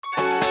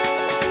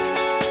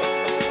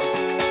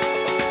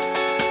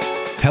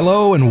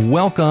Hello and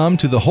welcome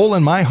to the Hole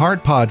in My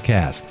Heart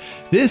podcast.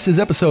 This is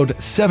episode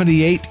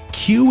 78,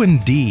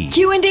 Q&D.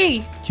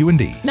 Q&D.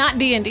 Q&D. Not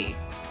D&D.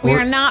 We Or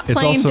are not it's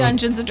playing also-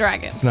 Dungeons and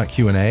Dragons. It's not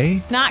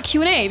Q&A. Not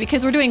Q&A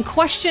because we're doing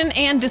question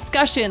and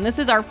discussion. This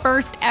is our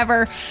first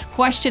ever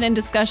question and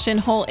discussion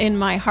Hole in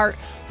My Heart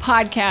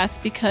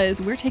podcast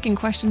because we're taking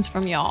questions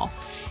from y'all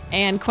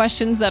and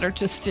questions that are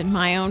just in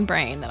my own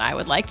brain that I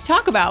would like to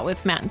talk about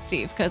with Matt and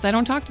Steve because I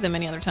don't talk to them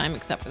any other time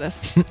except for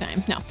this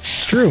time. No.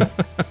 It's true.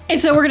 And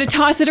so we're going to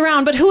toss it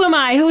around. But who am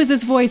I? Who is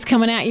this voice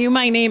coming at you?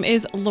 My name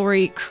is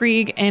Lori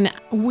Krieg, and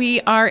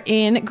we are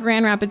in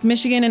Grand Rapids,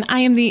 Michigan, and I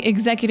am the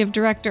executive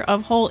director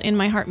of Hole in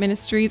My Heart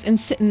Ministries. And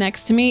sitting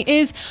next to me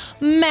is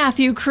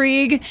Matthew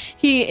Krieg.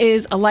 He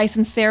is a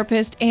licensed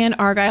therapist and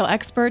Argyle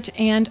expert,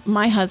 and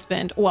my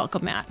husband.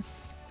 Welcome, Matt.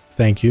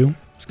 Thank you.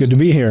 It's good to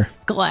be here.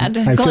 Glad.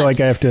 I feel like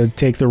I have to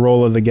take the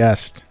role of the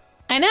guest.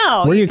 I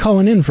know. Where are you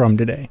calling in from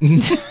today?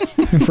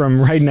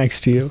 From right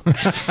next to you.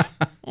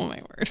 Oh,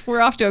 my word. We're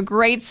off to a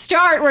great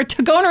start. We're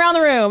going around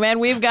the room, and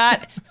we've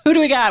got, who do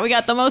we got? We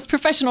got the most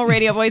professional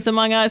radio voice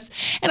among us,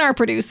 and our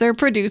producer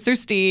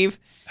Steve.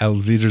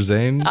 Auf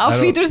Wiedersehen. Auf I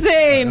don't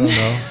Wiedersehen.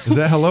 know. Is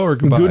that hello or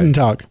goodbye? Guten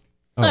Tag.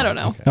 Oh, I don't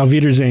know. okay. Auf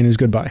Wiedersehen is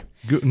goodbye.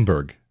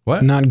 Gutenberg.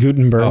 What? Not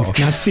Gutenberg. Oh,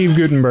 okay. Not Steve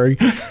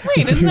Gutenberg.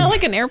 Wait, isn't that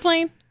like an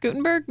airplane?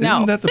 Gutenberg? No.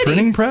 Isn't that the City.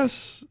 printing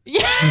press?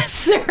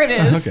 Yes, there it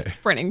is. Okay.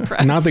 Printing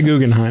press. Not the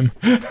Guggenheim.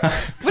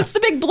 What's the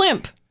big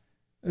blimp?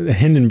 The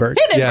Hindenburg.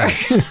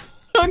 Yes.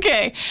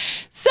 Okay.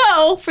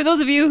 So, for those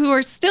of you who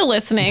are still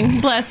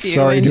listening, bless you.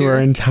 Sorry and to your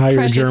our entire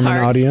precious German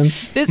hearts.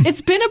 audience.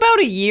 It's been about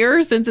a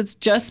year since it's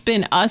just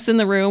been us in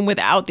the room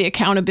without the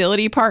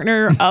accountability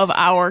partner of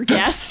our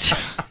guest.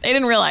 They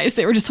didn't realize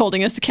they were just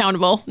holding us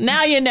accountable.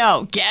 Now you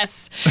know,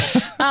 guess.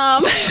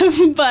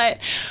 But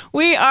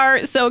we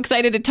are so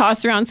excited to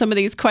toss around some of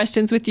these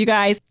questions with you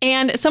guys.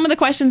 And some of the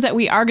questions that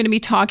we are going to be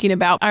talking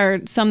about are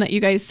some that you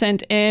guys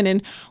sent in.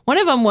 And one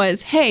of them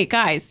was, hey,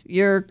 guys,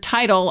 your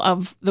title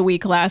of the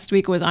week last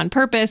week was On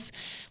Purpose,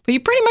 but you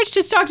pretty much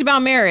just talked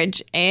about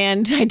marriage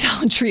and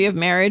idolatry of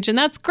marriage, and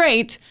that's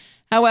great.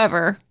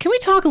 However, can we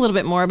talk a little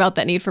bit more about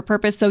that need for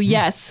purpose? So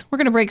yes, we're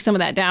going to break some of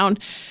that down.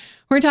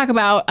 We're going to talk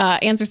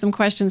about, answer some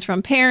questions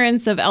from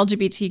parents of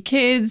LGBT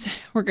kids.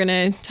 We're going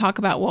to talk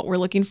about what we're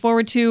looking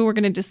forward to. We're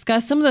going to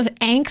discuss some of the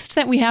angst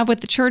that we have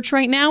with the church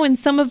right now and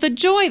some of the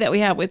joy that we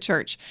have with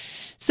church.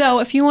 So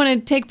if you want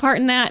to take part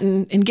in that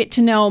and get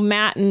to know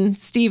Matt and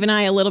Steve and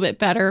I a little bit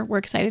better, we're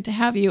excited to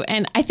have you.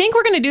 And I think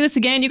we're going to do this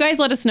again. You guys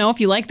let us know if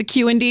you like the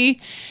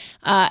Q&D,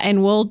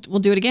 and we'll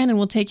do it again, and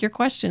we'll take your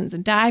questions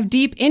and dive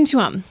deep into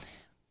them.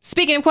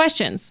 Speaking of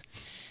questions,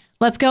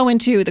 let's go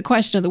into the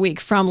question of the week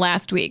from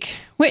last week,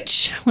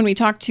 which when we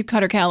talked to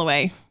Cutter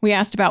Calloway, we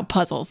asked about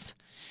puzzles.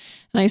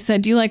 And I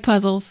said, do you like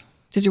puzzles?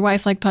 Does your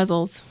wife like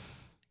puzzles?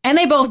 And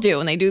they both do.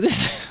 And they do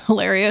this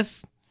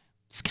hilarious,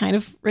 it's kind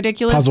of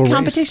ridiculous Puzzle race.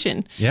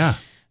 competition. Yeah.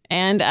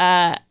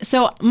 And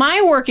so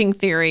my working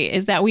theory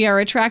is that we are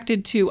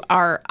attracted to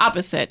our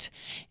opposite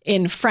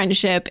in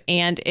friendship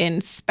and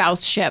in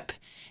spouseship.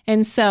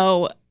 And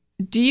so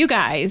do you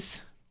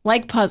guys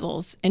like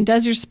puzzles? And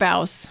does your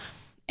spouse?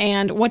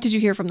 And what did you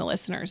hear from the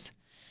listeners?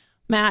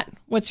 Matt,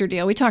 what's your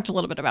deal? We talked a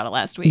little bit about it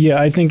last week.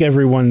 Yeah, I think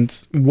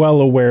everyone's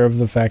well aware of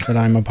the fact that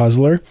I'm a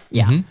puzzler.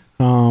 Yeah.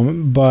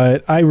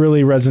 But I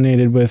really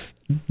resonated with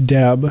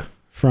Deb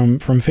from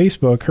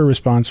Facebook. Her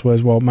response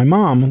was, well, my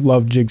mom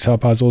loved jigsaw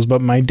puzzles,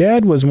 but my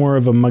dad was more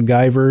of a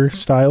MacGyver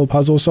style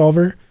puzzle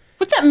solver.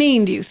 What's that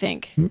mean, do you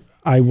think?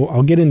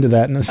 I'll get into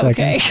that in a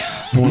second. Okay.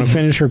 I want to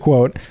finish her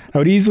quote. I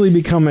would easily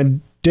become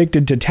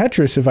addicted to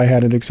Tetris if I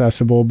had it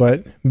accessible,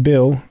 but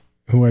Bill,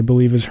 who I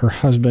believe is her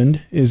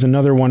husband, is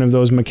another one of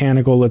those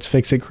mechanical, let's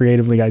fix it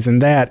creatively guys.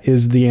 And that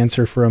is the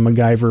answer for a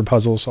MacGyver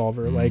puzzle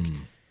solver. Like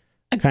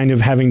kind of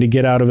having to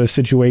get out of a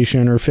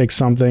situation or fix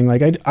something.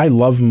 Like I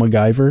love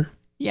MacGyver.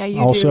 Yeah,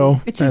 you Also,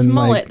 do. It's his and,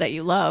 mullet like- that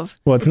you love.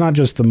 Well, it's not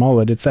just the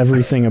mullet, it's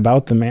everything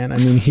about the man. I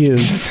mean, he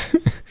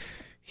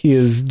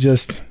is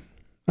just,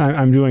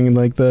 I'm doing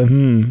like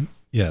the,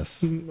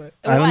 Yes.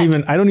 I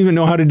don't even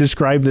know how to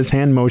describe this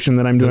hand motion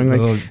that I'm doing.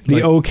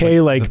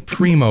 The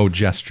primo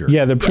gesture.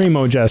 Yeah, the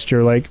primo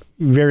gesture, like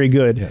very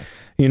good. Yes.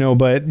 You know,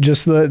 but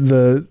just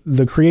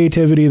the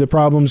creativity, the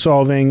problem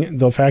solving,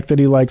 the fact that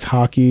he likes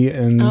hockey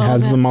and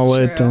has the that's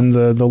mullet true. and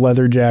the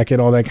leather jacket,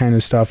 all that kind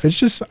of stuff. It's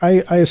just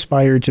I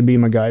aspire to be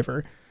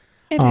MacGyver.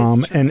 It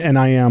is true. And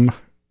I am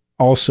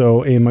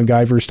also a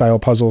MacGyver style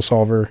puzzle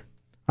solver.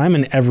 I'm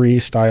an every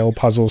style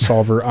puzzle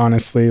solver,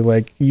 honestly.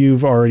 Like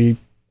you've already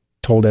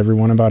told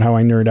everyone about how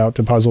I nerd out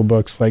to puzzle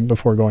books like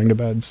before going to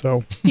bed.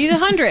 So He's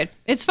 100.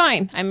 It's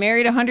fine. I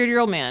married a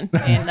 100-year-old man,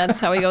 and that's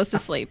how he goes to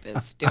sleep,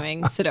 is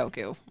doing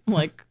Sudoku,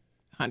 like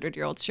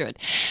 100-year-olds should,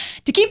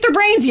 to keep their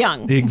brains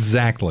young.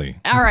 Exactly.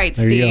 All right,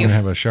 There you go. Steve.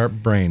 Have a sharp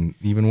brain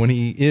even when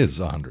he is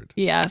 100.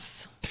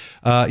 Yes.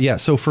 Yeah.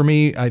 So for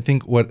me, I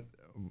think what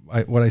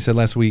I said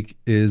last week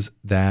is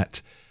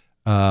that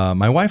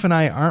my wife and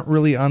I aren't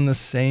really on the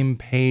same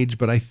page,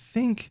 but I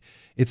think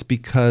it's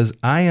because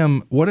I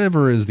am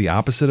whatever is the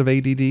opposite of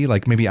ADD.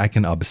 Like maybe I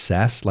can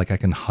obsess, like I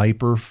can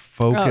hyper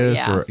focus,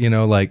 yeah.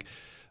 or like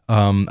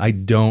I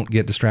don't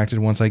get distracted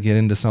once I get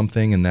into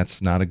something, and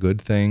that's not a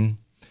good thing.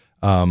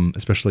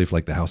 Especially if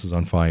like the house is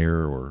on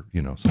fire or,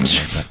 something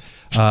like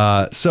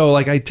that. So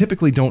like I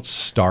typically don't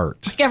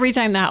start. Like every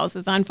time the house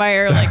is on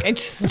fire, like I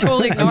just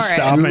totally ignore it.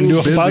 Stop and do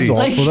a Busy puzzle.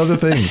 Like, with other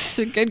things.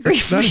 Good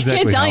grief. Not I exactly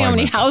can't tell you how how I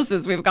many meant it.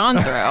 houses we've gone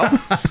through.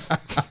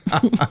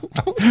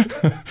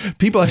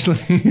 People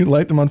actually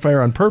light them on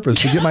fire on purpose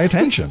to get my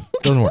attention.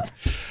 Doesn't work.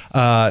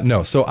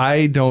 No, so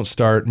I don't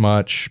start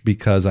much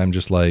because I'm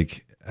just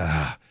like,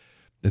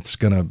 it's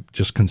going to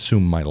just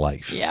consume my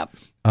life. Yep.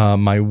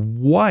 My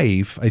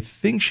wife, I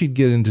think she'd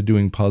get into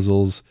doing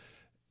puzzles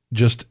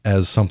just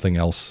as something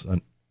else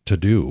to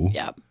do.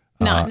 Yep.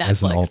 Not Netflix.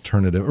 As an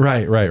alternative.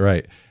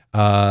 Right.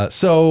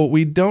 So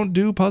we don't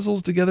do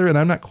puzzles together, and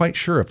I'm not quite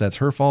sure if that's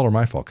her fault or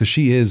my fault, because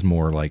she is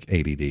more like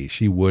ADD.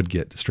 She would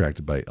get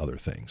distracted by other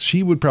things.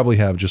 She would probably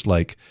have just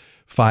like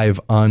 5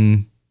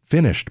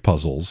 unfinished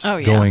puzzles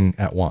going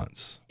at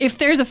once. If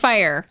there's a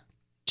fire,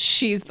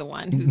 she's the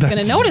one who's going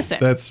to notice it.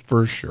 That's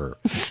for sure.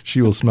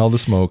 She will smell the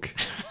smoke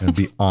and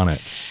be on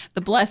it.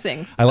 The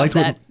blessings I liked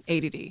of that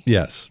ADD.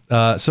 Yes.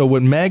 So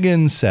what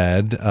Megan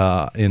said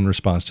in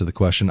response to the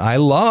question, I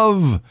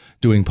love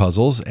doing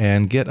puzzles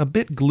and get a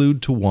bit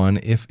glued to one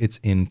if it's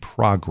in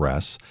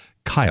progress.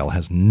 Kyle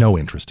has no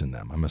interest in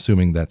them. I'm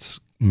assuming that's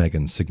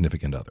Megan's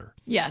significant other.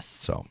 Yes.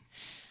 So.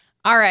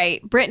 All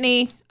right,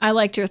 Brittany, I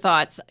liked your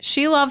thoughts.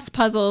 She loves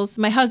puzzles.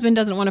 My husband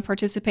doesn't want to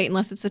participate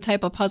unless it's the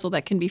type of puzzle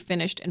that can be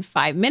finished in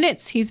 5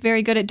 minutes. He's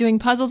very good at doing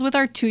puzzles with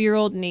our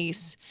 2-year-old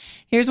niece.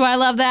 Here's why I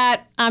love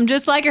that. I'm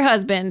just like your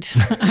husband.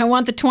 I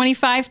want the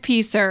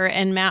 25-piecer,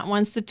 and Matt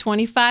wants the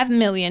 25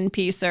 million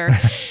piecer.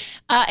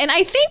 And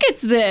I think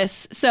it's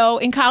this. So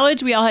in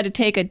college, we all had to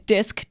take a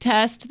DISC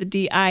test, the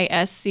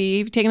DISC. Have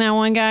you taken that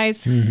one,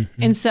 guys? Mm-hmm.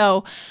 And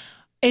so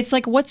it's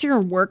like, what's your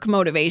work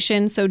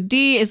motivation? So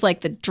D is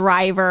like the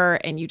driver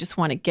and you just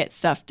want to get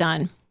stuff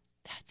done.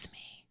 That's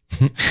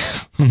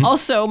me.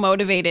 Also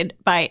motivated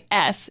by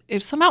S.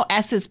 If somehow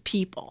S is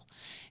people.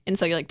 And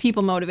so you're like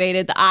people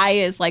motivated. The I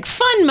is like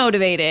fun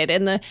motivated.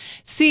 And the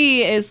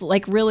C is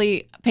like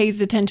really pays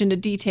attention to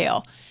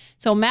detail.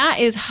 So Matt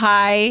is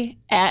high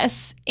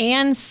S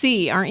and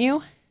C, aren't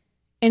you?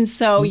 And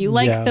so you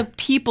like the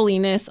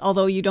peopliness,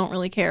 although you don't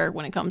really care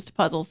when it comes to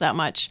puzzles that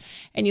much.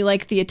 And you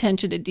like the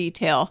attention to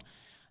detail.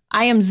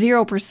 I am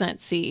 0%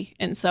 C,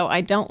 and so I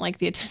don't like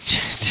the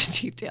attention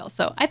to detail.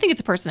 So I think it's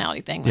a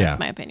personality thing. That's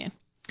my opinion.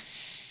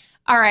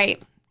 All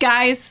right,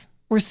 guys,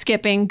 we're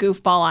skipping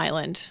Goofball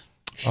Island.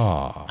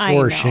 Oh,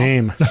 for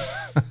shame.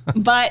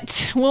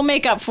 But we'll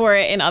make up for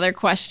it in other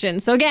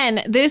questions. So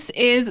again, this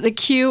is the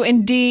Q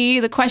and D,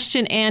 the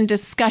question and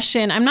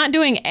discussion. I'm not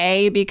doing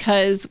A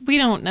because we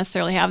don't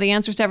necessarily have the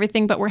answers to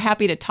everything, but we're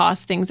happy to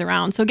toss things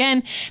around. So again,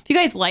 if you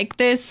guys like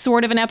this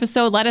sort of an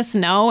episode, let us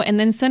know and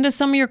then send us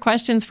some of your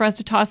questions for us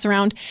to toss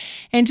around.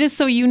 And just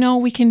so you know,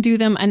 we can do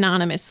them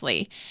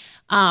anonymously.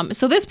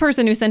 So this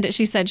person who sent it,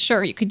 she said,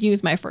 sure, you could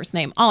use my first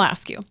name. I'll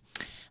ask you.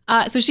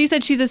 So she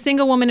said she's a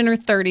single woman in her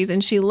 30s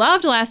and she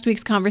loved last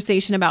week's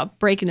conversation about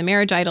breaking the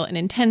marriage idol and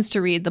intends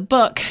to read the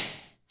book.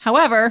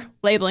 However,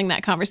 labeling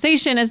that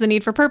conversation as the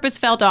need for purpose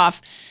felt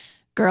off.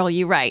 Girl,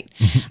 you right.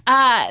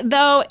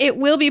 Though it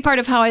will be part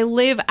of how I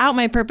live out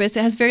my purpose,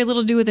 it has very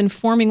little to do with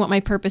informing what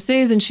my purpose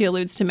is. And she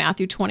alludes to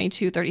Matthew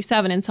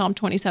 22:37 and Psalm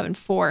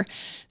 27:4. So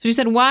she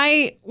said,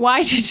 why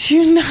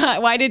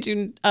did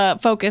you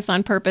focus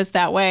on purpose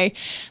that way?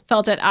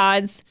 Felt at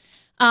odds.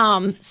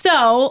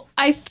 So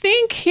I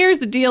think here's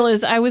the deal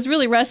is I was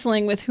really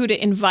wrestling with who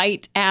to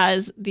invite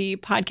as the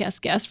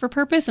podcast guest for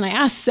purpose. And I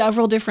asked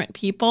several different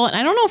people and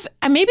I don't know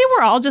if maybe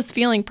we're all just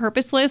feeling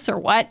purposeless or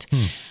what.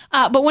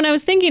 But when I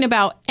was thinking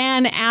about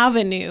an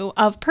avenue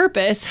of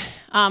purpose,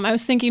 I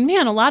was thinking,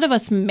 man, a lot of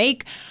us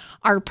make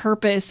our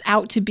purpose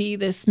out to be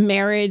this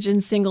marriage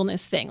and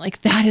singleness thing.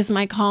 Like that is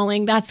my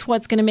calling. That's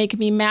what's going to make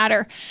me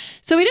matter.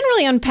 So we didn't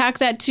really unpack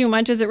that too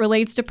much as it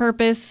relates to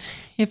purpose,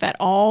 if at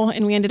all.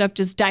 And we ended up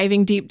just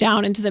diving deep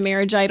down into the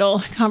marriage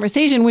idol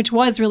conversation, which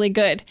was really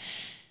good.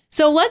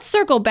 So let's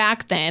circle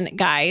back then,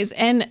 guys.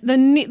 And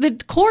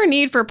the core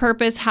need for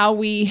purpose, how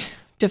we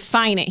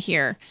define it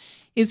here,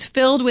 is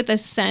filled with a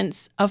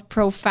sense of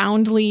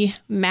profoundly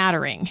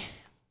mattering.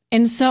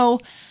 And so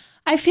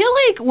I feel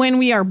like when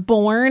we are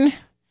born,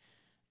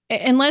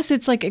 unless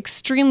it's like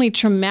extremely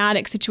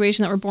traumatic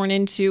situation that we're born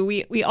into,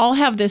 we all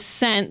have this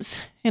sense,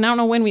 and I don't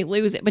know when we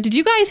lose it, but did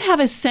you guys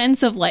have a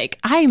sense of like,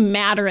 I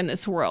matter in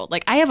this world?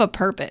 Like I have a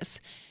purpose.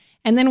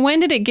 And then when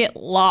did it get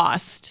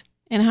lost?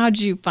 And how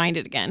did you find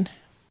it again?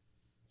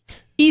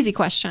 Easy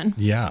question.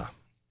 Yeah.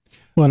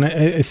 Well, and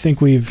I think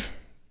we've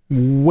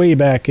way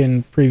back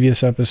in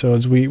previous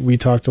episodes, we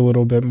talked a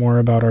little bit more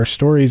about our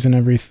stories and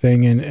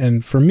everything.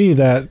 And for me,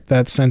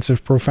 that sense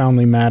of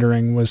profoundly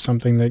mattering was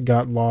something that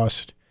got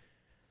lost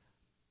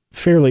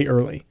fairly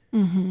early.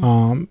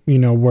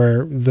 Mm-hmm.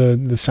 Where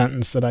the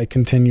sentence that I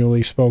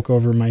continually spoke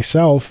over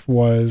myself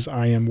was,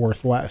 I am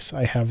worth less.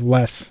 I have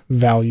less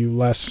value,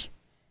 less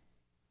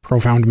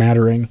profound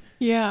mattering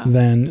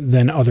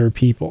than other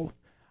people.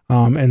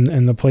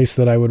 And the place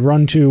that I would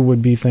run to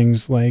would be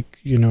things like,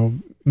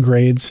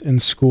 grades in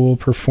school,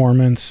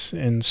 performance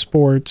in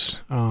sports,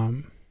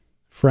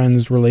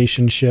 friends,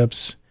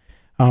 relationships,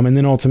 and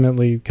then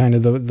ultimately kind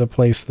of the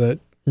place that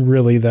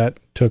really that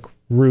took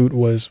root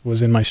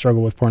was in my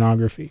struggle with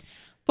pornography.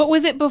 But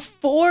was it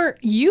before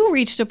you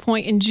reached a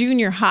point in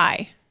junior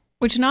high,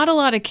 which not a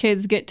lot of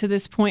kids get to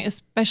this point,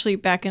 especially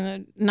back in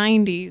the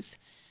 90s?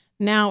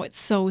 Now it's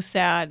so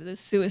sad. The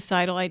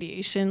suicidal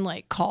ideation,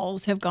 like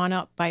calls have gone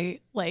up by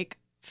like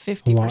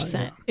 50%. Lot,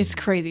 yeah. It's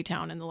crazy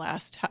town in the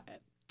last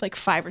like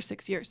 5 or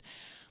 6 years.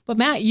 But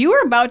Matt, you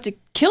were about to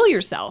kill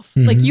yourself.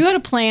 Mm-hmm. Like you had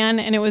a plan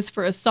and it was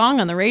for a song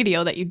on the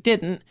radio that you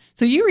didn't.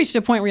 So you reached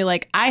a point where you're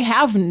like, I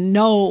have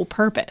no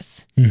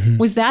purpose. Mm-hmm.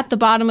 Was that the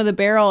bottom of the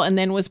barrel? And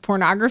then was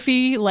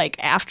pornography like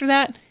after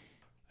that?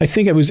 I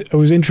think I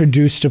was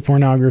introduced to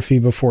pornography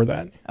before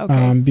that.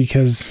 Okay.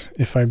 Because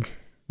if I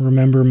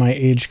remember my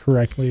age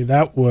correctly,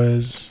 that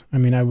was,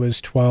 I was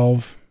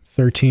 12,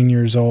 13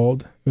 years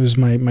old. It was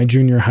my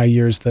junior high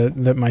years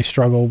that my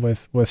struggle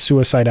with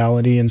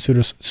suicidality and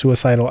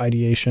suicidal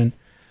ideation.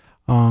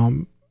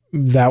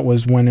 That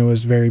was when it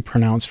was very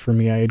pronounced for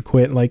me. I had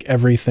quit like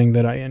everything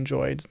that I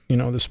enjoyed,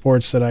 the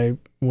sports that I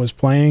was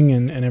playing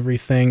and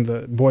everything,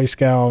 the Boy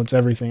Scouts,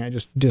 everything. I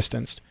just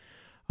distanced.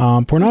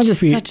 Pornography.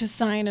 Which is such a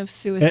sign of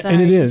suicide.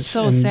 And it is. It's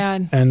so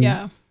sad. And,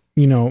 yeah.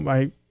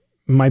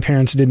 My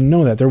parents didn't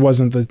know that. There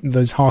wasn't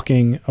the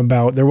talking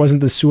about, there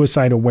wasn't the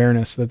suicide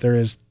awareness that there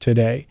is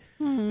today.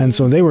 Mm-hmm. And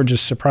so they were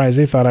just surprised.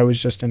 They thought I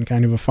was just in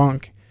kind of a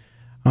funk.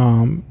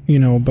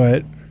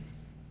 But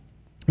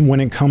when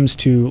it comes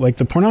to like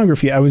the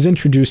pornography, I was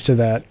introduced to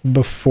that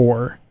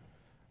before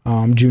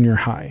junior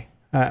high.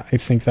 I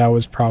think that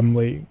was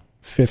probably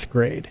 5th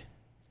grade.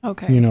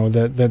 Okay.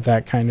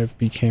 That kind of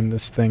became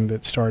this thing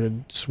that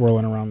started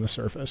swirling around the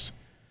surface.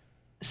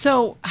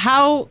 So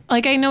how,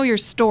 like, I know your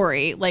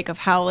story, like of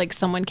how like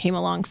someone came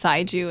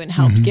alongside you and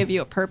helped give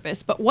you a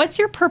purpose, but what's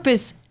your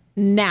purpose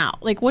now?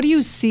 Like, what do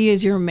you see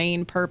as your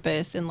main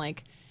purpose? And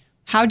like,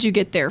 how'd you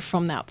get there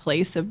from that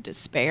place of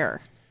despair?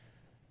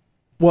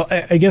 Well,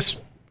 I guess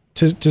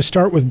to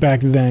start with back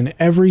then,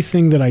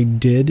 everything that I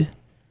did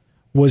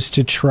was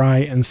to try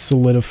and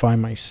solidify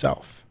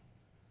myself.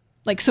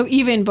 Like, so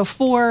even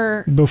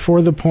before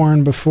the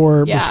porn,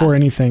 before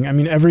anything,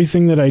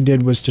 everything that I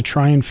did was to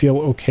try and feel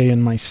okay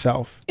in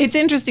myself. It's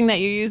interesting that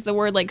you use the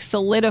word like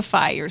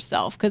solidify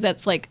yourself, because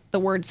that's like the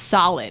word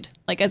solid,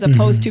 like as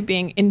opposed to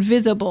being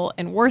invisible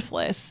and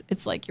worthless.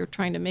 It's like you're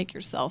trying to make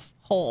yourself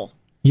whole.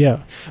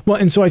 Yeah. Well,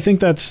 and so I think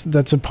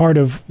that's a part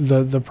of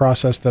the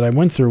process that I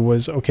went through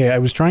was, okay, I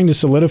was trying to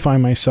solidify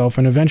myself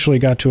and eventually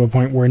got to a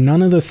point where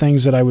none of the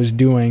things that I was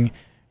doing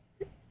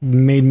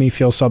made me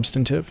feel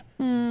substantive.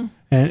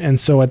 And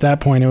so at that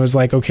point it was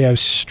like, okay, I've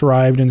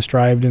strived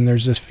and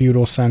there's this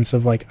futile sense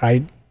of like,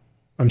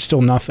 I'm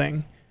still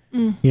nothing,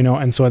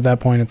 and so at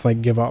that point it's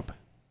like, give up.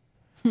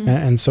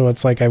 And so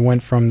it's like, I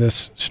went from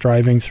this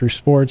striving through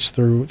sports,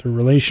 through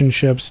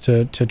relationships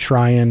to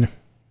try and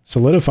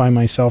solidify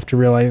myself to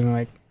realizing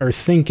like, or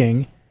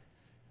thinking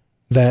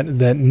that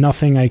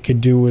nothing I could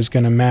do was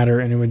going to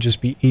matter and it would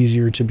just be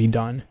easier to be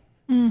done.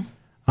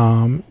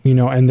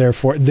 And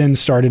therefore then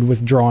started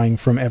withdrawing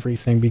from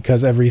everything,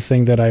 because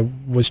everything that I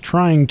was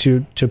trying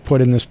to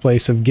put in this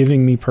place of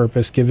giving me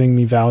purpose, giving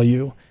me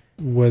value,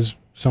 was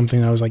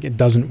something that I was like, it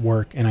doesn't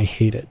work and I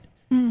hate it.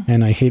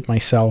 And I hate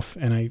myself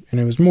and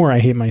it was more, I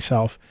hate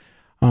myself,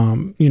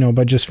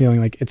 but just feeling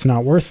like it's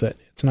not worth it.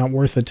 It's not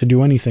worth it to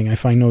do anything. I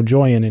find no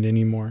joy in it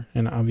anymore.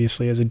 And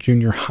obviously as a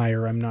junior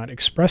higher, I'm not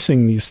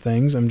expressing these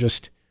things.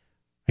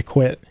 I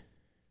quit.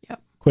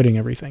 Yep. Quitting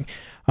everything.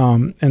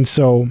 And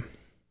so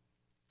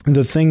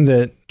the thing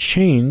that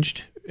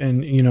changed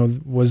and,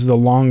 was the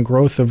long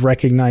growth of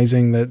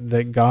recognizing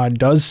that God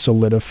does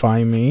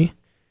solidify me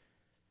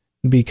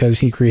because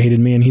he created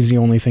me and he's the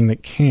only thing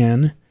that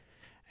can.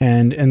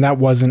 And that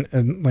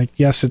wasn't like,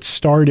 yes, it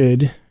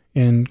started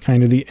in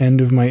kind of the end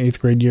of my 8th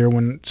grade year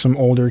when some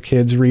older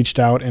kids reached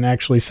out and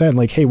actually said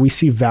like, hey, we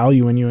see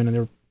value in you. And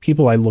there were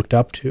people I looked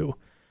up to,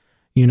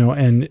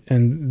 and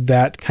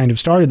that kind of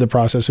started the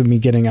process of me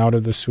getting out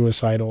of the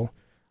suicidal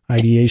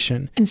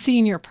ideation. And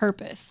seeing your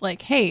purpose,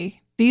 like,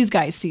 hey, these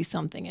guys see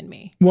something in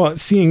me. Well,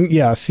 seeing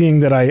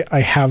that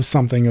I have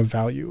something of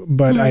value,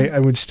 but I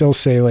would still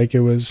say like it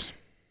was,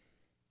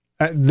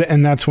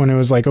 and that's when it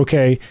was like,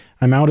 okay,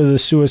 I'm out of the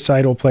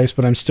suicidal place,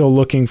 but I'm still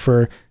looking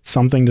for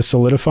something to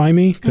solidify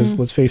me, because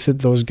let's face it,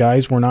 those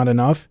guys were not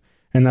enough.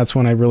 And that's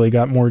when I really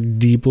got more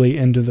deeply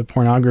into the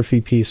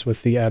pornography piece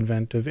with the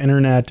advent of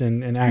internet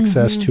and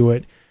access to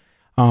it.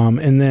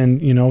 And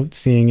then,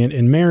 seeing it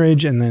in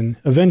marriage, and then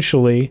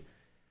eventually,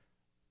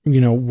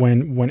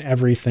 when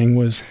everything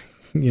was,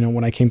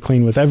 when I came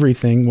clean with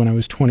everything when I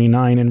was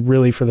 29, and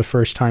really for the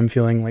first time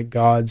feeling like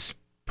God's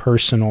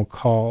personal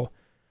call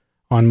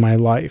on my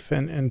life,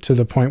 and to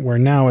the point where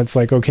now it's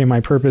like, okay, my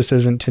purpose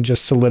isn't to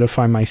just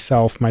solidify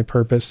myself. My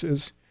purpose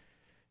is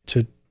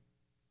to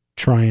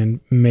try and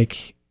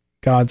make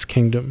God's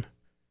kingdom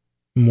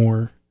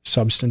more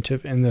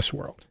substantive in this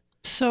world.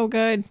 So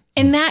good.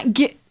 And that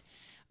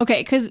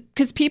okay,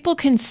 because people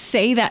can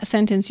say that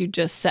sentence you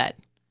just said.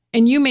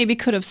 and you maybe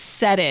could have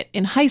said it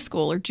in high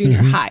school or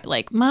junior high,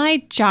 like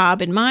my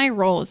job and my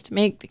role is to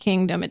make the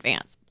kingdom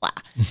advance, blah.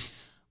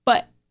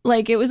 But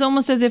like, it was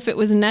almost as if it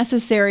was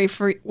necessary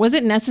was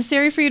it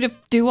necessary for you to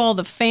do all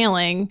the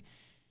failing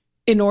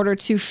in order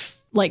to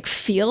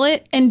feel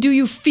it? And do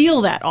you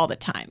feel that all the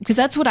time? Because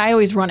that's what I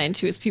always run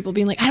into, is people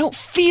being like, I don't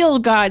feel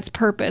God's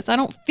purpose. I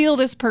don't feel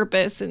this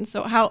purpose. And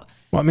so how?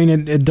 Well, I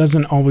mean, it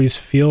doesn't always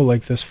feel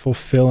like this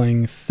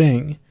fulfilling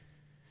thing,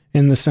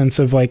 in the sense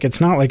of like,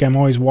 it's not like I'm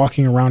always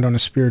walking around on a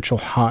spiritual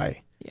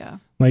high. Yeah.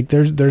 Like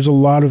there's a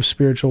lot of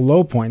spiritual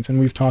low points, and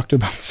we've talked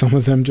about some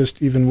of them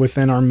just even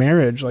within our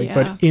marriage. Like,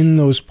 but in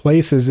those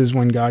places is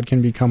when God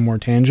can become more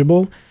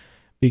tangible,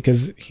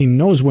 because he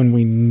knows when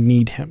we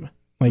need him,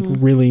 like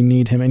really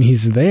need him, and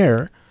he's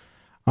there.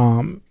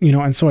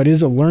 And so it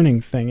is a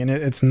learning thing, and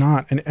it's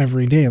not an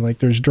everyday. Like,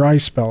 there's dry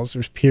spells,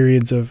 there's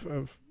periods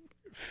of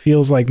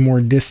feels like more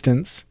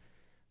distance,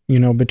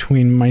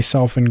 between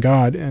myself and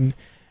God. And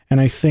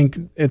I think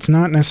it's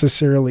not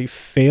necessarily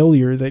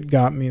failure that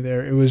got me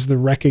there. It was the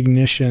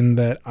recognition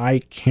that I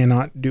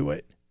cannot do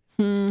it.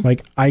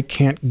 Like, I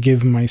can't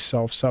give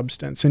myself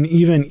substance. And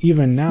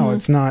even now,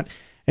 it's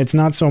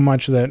not so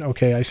much that,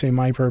 okay, I say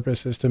my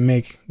purpose is to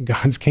make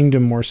God's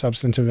kingdom more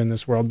substantive in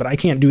this world, but I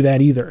can't do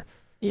that either.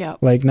 Yeah.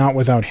 Like, not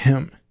without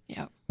him.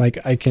 Yeah. Like,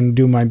 I can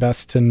do my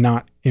best to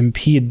not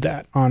impede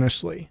that,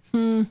 honestly.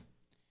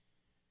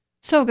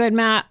 So good,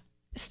 Matt.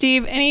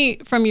 Steve, any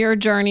from your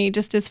journey,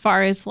 just as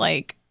far as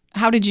like,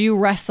 how did you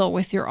wrestle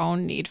with your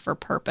own need for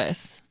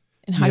purpose,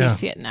 and how do you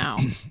see it now?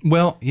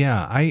 Well,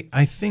 yeah,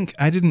 I think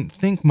I didn't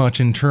think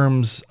much in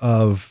terms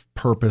of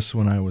purpose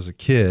when I was a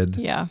kid.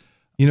 Yeah.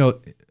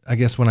 I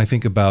guess when I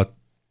think about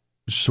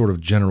sort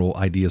of general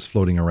ideas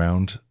floating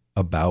around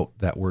about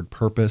that word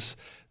purpose,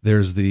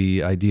 there's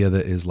the idea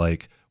that is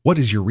like, what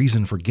is your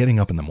reason for getting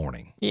up in the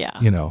morning? Yeah.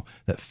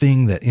 That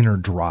thing, that inner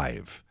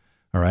drive.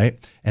 All right.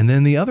 And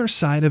then the other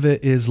side of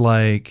it is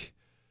like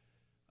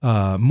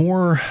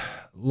more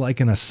like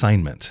an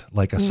assignment,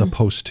 like a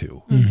supposed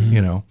to,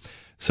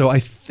 So I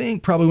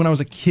think probably when I was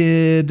a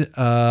kid,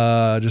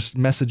 just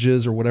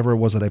messages or whatever it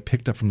was that I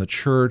picked up from the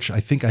church, I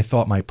think I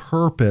thought my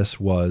purpose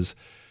was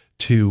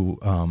to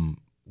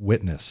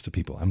witness to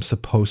people. I'm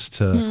supposed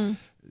to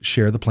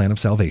share the plan of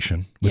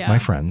salvation with my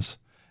friends.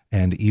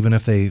 And even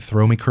if they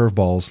throw me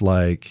curveballs,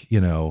 like,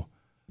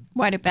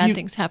 why do bad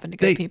things happen to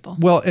good people?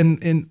 Well,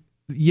 and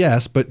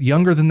yes, but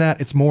younger than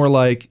that, it's more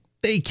like,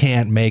 they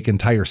can't make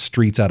entire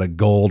streets out of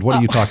gold. What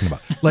are you talking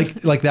about? Like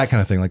that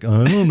kind of thing. Like,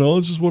 I don't know.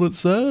 It's just what it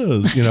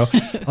says,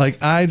 like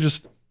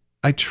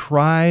I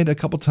tried a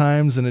couple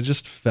times, and it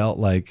just felt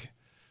like,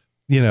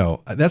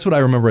 that's what I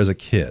remember as a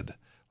kid.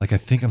 Like, I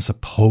think I'm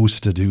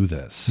supposed to do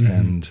this,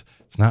 and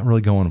it's not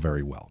really going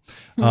very well.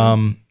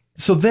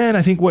 So then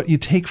I think what you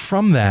take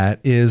from that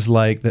is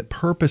like that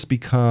purpose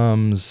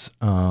becomes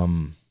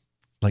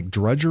like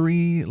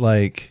drudgery,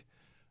 like,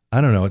 I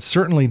don't know. It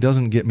certainly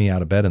doesn't get me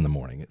out of bed in the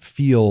morning. It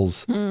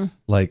feels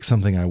like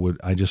something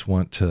I just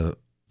want to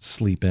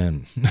sleep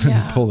in,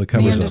 and pull the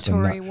covers up.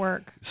 Mandatory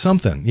work.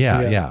 Something.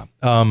 Yeah.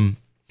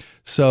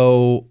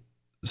 So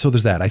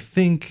there's that. I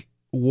think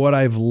what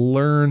I've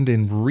learned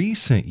in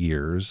recent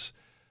years,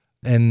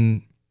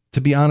 and to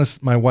be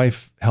honest, my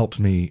wife helps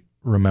me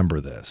remember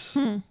this,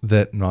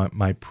 that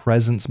my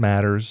presence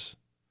matters,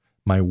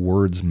 my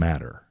words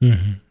matter.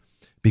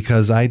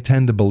 Because I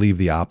tend to believe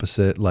the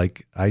opposite.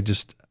 Like,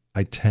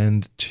 I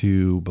tend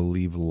to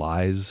believe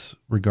lies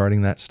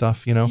regarding that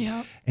stuff,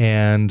 Yep.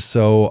 And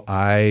so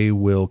I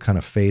will kind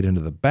of fade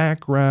into the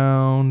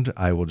background.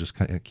 I will just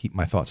kind of keep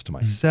my thoughts to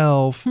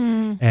myself.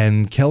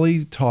 And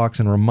Kelly talks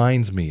and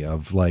reminds me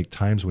of like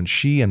times when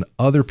she and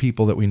other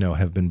people that we know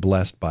have been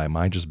blessed by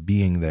my just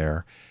being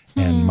there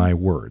and my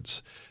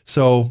words.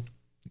 So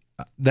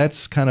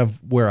that's kind of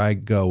where I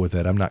go with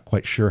it. I'm not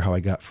quite sure how I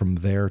got from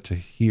there to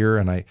here.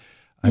 And I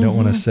don't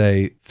want to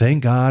say,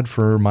 thank God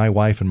for my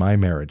wife and my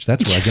marriage.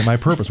 That's where I get my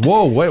purpose.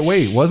 Whoa,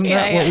 wait. Wasn't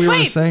that what we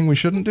were saying we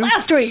shouldn't do?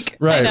 Last week.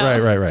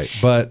 Right.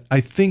 But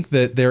I think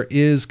that there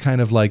is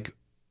kind of like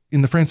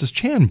in the Francis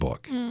Chan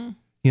book,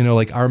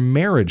 like our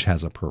marriage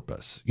has a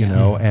purpose,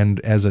 and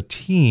as a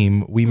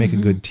team, we make a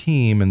good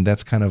team. And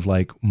that's kind of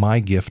like my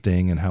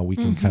gifting and how we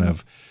can kind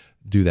of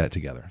do that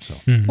together. So,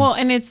 well,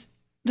 and it's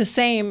the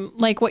same,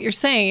 like what you're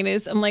saying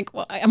is, I'm like,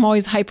 well, I'm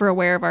always hyper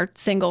aware of our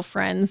single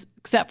friends,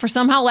 except for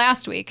somehow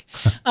last week,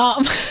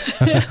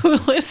 who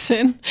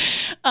listen.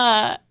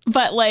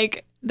 But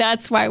like,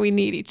 that's why we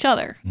need each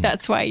other.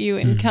 That's why you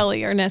and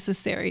Kelly are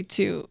necessary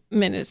to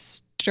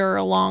minister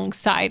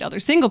alongside other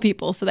single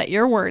people, so that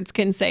your words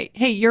can say,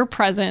 hey, your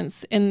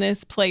presence in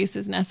this place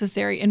is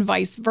necessary, and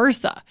vice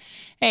versa.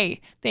 Hey,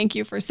 thank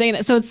you for saying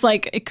that. So it's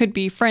like, it could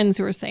be friends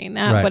who are saying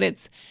that, but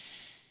it's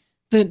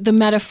the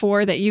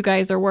metaphor that you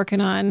guys are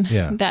working on.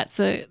 That's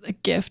a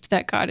gift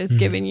that God has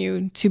given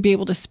you to be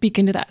able to speak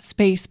into that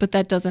space. But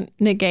that doesn't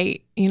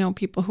negate,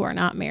 people who are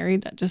not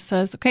married. That just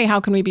says, okay, how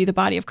can we be the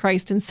body of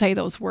Christ and say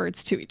those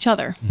words to each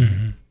other?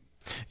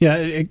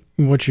 Yeah,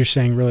 what you're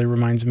saying really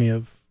reminds me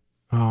of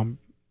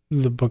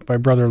the book by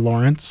Brother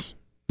Lawrence,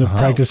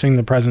 Practicing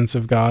the Presence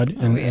of God,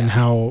 and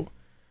how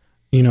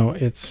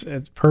it's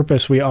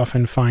purpose we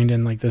often find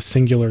in like the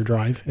singular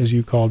drive, as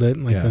you called it,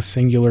 like the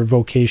singular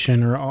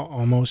vocation or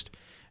almost,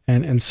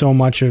 and so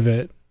much of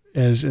it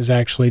is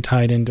actually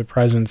tied into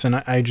presence. And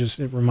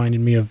it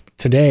reminded me of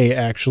today,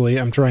 actually.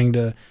 I'm trying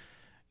to,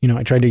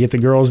 I tried to get the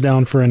girls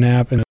down for a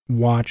nap and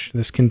watch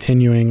this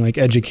continuing like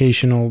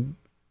educational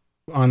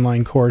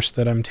online course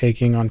that I'm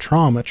taking on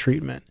trauma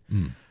treatment.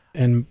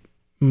 And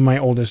my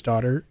oldest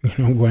daughter,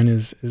 Gwen,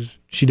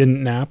 she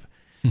didn't nap.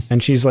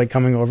 And she's like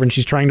coming over and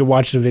she's trying to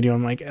watch the video.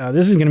 I'm like,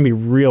 this is going to be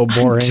real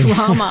boring.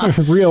 Drama.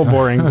 Real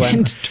boring, Gwen.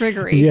 And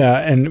triggery. Yeah.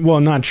 And well,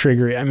 not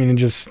triggery. I mean, it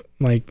just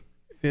like,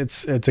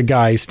 it's a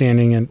guy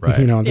standing in,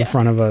 at the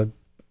front of a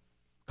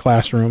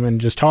classroom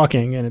and just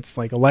talking, and it's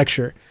like a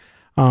lecture.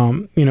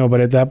 But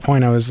at that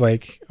point I was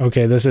like,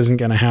 okay, this isn't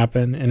going to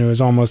happen. And it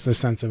was almost a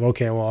sense of,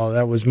 okay, well,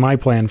 that was my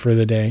plan for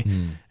the day.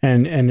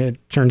 And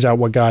it turns out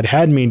what God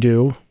had me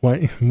do,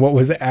 what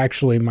was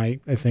actually my,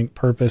 I think,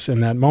 purpose in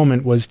that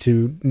moment was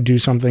to do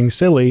something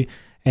silly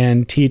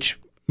and teach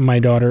my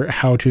daughter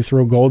how to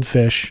throw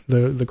goldfish,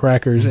 the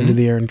crackers, into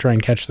the air and try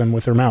and catch them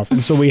with her mouth.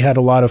 And so we had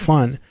a lot of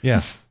fun.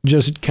 Yeah.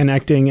 Just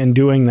connecting and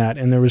doing that.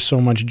 And there was so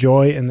much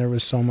joy and there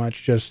was so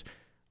much just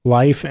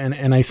life.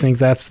 And I think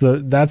that's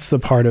the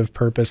part of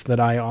purpose that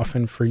I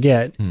often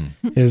forget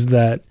is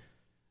that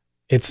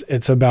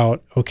it's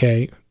about,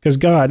 okay, because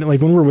God,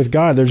 like when we're with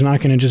God, there's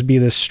not going to just be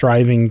this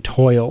striving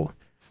toil.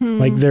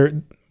 Like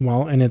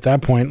and at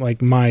that point,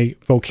 like my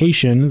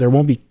vocation, there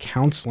won't be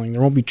counseling,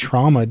 there won't be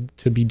trauma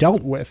to be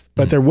dealt with,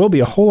 but there will be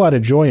a whole lot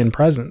of joy and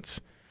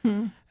presence.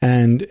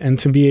 And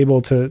to be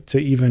able to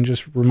even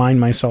just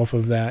remind myself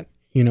of that,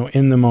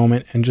 in the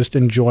moment and just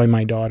enjoy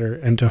my daughter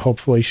and to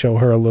hopefully show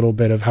her a little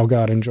bit of how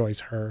God enjoys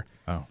her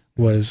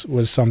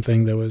was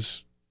something that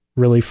was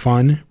really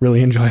fun,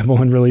 really enjoyable,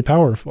 and really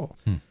powerful.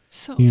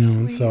 So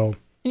sweet. And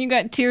you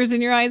got tears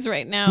in your eyes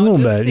right now.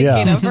 Just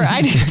thinking of her.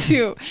 I do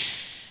too.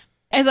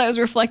 As I was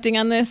reflecting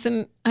on this,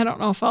 and I don't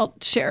know if I'll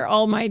share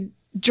all my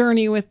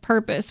journey with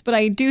purpose, but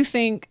I do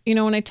think,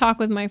 when I talk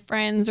with my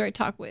friends or I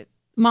talk with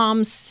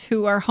moms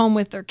who are home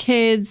with their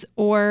kids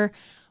or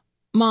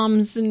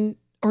moms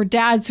or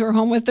dads who are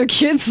home with their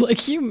kids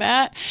like you,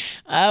 Matt,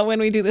 when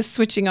we do this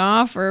switching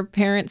off, or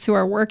parents who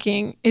are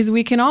working, is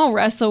we can all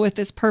wrestle with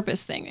this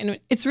purpose thing. And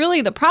it's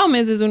really, the problem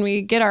is when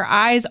we get our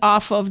eyes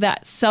off of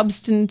that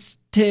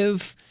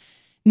substantive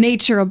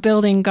nature of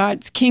building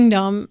God's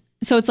kingdom.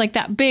 So it's like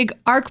that big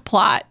arc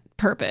plot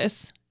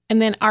purpose,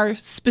 and then our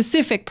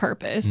specific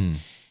purpose,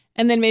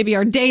 and then maybe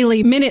our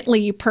daily,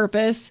 minutely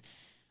purpose.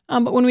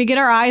 But when we get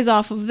our eyes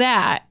off of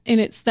that,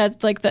 and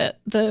that's like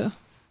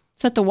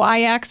is that the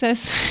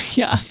y-axis?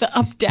 Yeah, the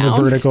up, down.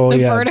 The vertical,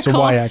 it's the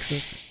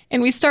y-axis.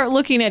 And we start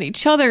looking at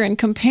each other and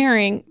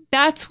comparing.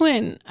 That's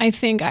when I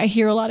think I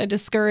hear a lot of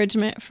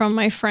discouragement from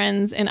my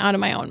friends and out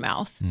of my own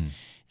mouth.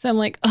 So I'm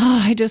like,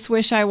 I just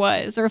wish I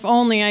was, or if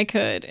only I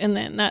could. And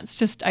then that's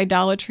just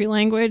idolatry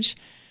language.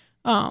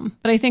 But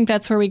I think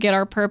that's where we get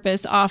our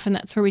purpose off, and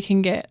that's where I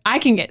can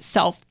get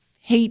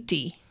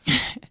self-hatey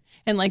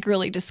and like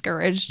really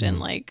discouraged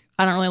and like,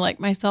 I don't really like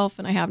myself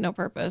and I have no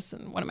purpose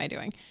and what am I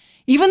doing?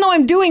 Even though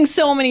I'm doing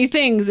so many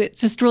things, it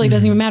just really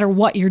doesn't even matter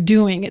what you're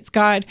doing. It's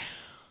God,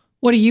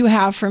 what do you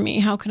have for me?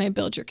 How can I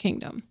build your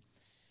kingdom?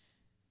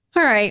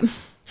 All right.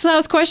 So that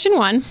was question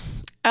 1.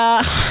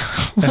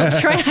 Let's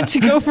try not to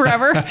go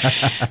forever.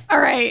 All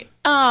right.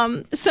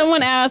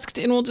 Someone asked,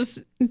 and we'll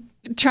just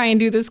try and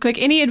do this quick.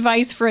 Any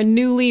advice for a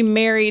newly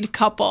married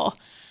couple?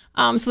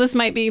 So this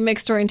might be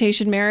mixed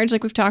orientation marriage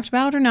like we've talked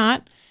about or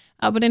not.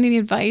 But any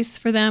advice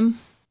for them?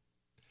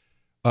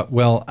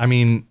 Well, I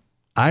mean,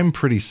 I'm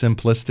pretty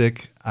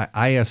simplistic.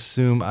 I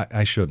assume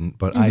I shouldn't,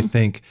 but I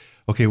think,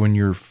 okay, when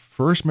you're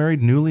first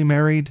married, newly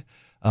married,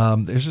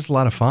 there's just a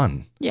lot of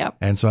fun. Yeah.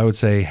 And so I would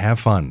say have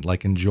fun,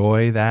 like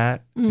enjoy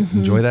that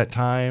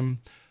time.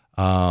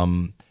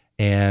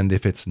 And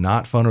if it's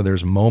not fun or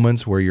there's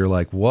moments where you're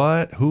like,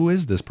 what, who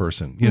is this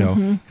person?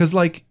 Because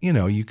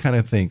you kind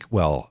of think,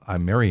 well,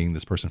 I'm marrying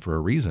this person for a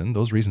reason.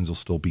 Those reasons will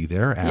still be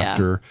there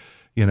after,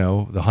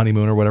 the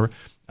honeymoon or whatever.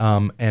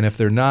 And if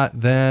they're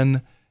not,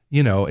 then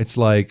it's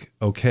like,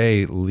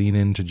 okay, lean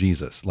into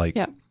Jesus, like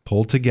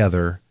pull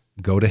together,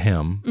 go to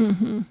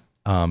him.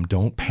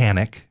 Don't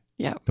panic.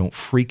 Don't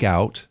freak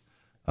out.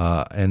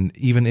 And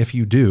even if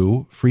you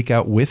do, freak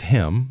out with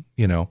him,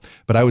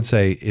 but I would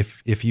say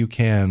if you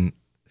can,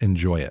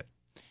 enjoy it.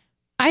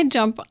 I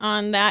jump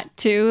on that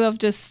too, of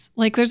just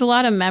like, there's a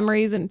lot of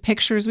memories and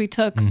pictures we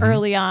took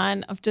early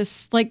on of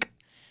just like,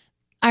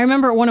 I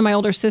remember one of my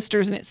older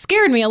sisters, and it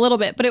scared me a little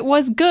bit, but it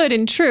was good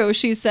and true.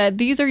 She said,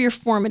 these are your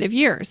formative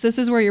years. This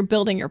is where you're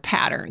building your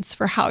patterns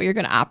for how you're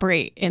going to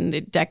operate in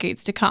the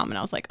decades to come. And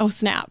I was like, oh,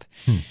 snap.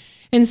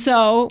 And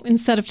so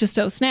instead of just,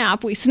 oh,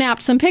 snap, we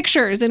snapped some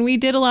pictures, and we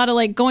did a lot of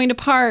like going to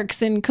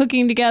parks and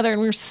cooking together.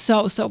 And we were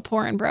so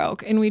poor and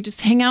broke. And we just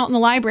hang out in the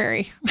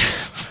library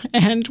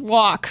and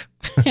walk.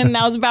 And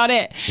that was about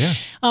it.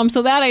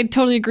 So that I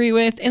totally agree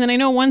with. And then I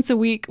know once a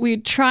week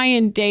we'd try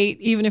and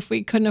date, even if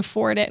we couldn't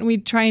afford it. And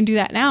we'd try and do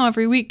that now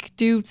every week,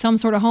 do some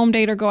sort of home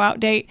date or go out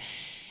date.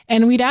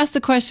 And we'd ask the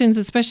questions,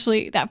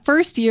 especially that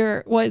first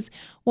year was,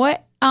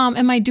 what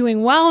am I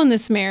doing well in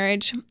this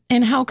marriage?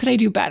 And how could I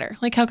do better?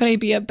 Like, how could I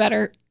be a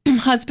better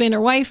husband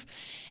or wife?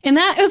 And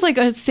that was like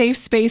a safe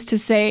space to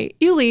say,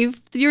 you leave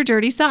your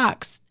dirty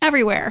socks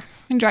everywhere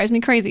and drives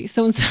me crazy.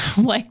 So instead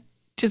of like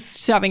just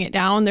shoving it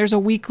down, there's a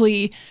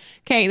weekly,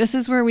 okay, this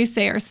is where we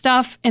say our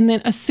stuff, and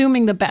then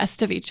assuming the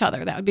best of each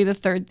other. That would be the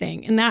third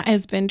thing. And that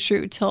has been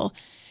true till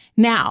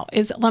now,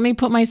 is let me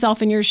put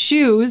myself in your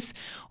shoes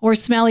or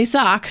smelly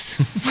socks.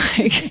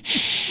 Like,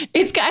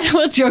 it's kind of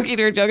a joking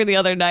the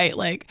other night,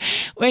 like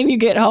when you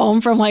get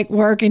home from like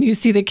work and you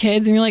see the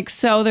kids and you're like,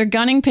 so they're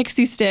gunning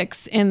pixie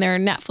sticks and they're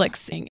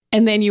Netflixing.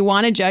 And then you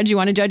want to judge, you're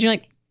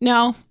like,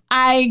 no,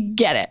 I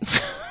get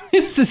it.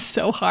 This is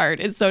so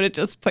hard. And so to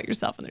just put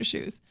yourself in their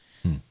shoes.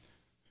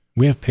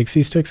 We have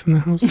pixie sticks in the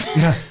house?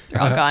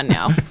 They're all gone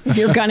now.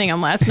 You were gunning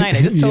them last night.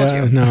 I just told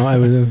you. No, I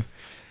was.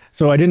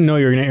 So I didn't know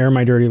you were going to air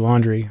my dirty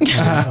laundry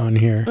on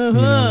here. You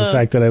know, the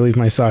fact that I leave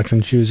my socks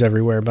and shoes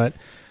everywhere. But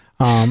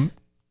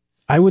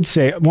I would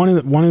say one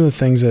of the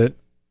things that,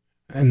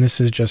 and this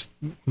is just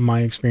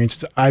my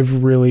experience,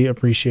 I've really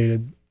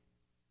appreciated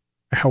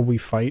how we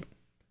fight.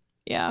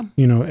 Yeah.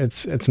 You know,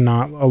 it's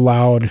not a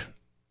loud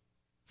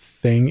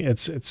thing.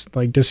 It's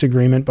like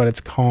disagreement, but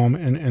it's calm.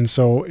 And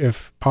so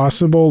if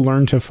possible,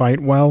 learn to fight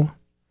well,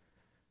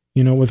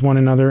 you know, with one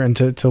another, and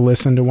to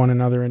listen to one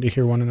another and to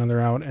hear one another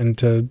out, and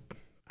to,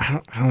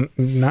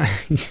 not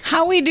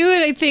how we do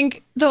it, I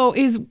think, though,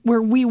 is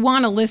where we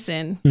want to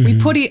listen. Mm-hmm. We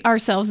put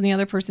ourselves in the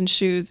other person's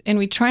shoes, and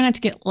we try not to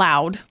get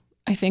loud.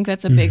 I think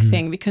that's a big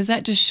thing, because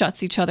that just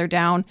shuts each other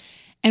down.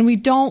 And we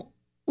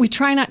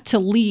try not to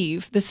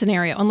leave the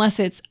scenario unless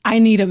it's, I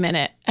need a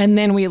minute, and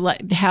then we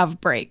have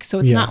breaks. So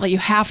it's not like you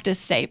have to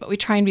stay, but we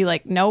try and be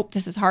like, nope,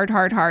 this is hard.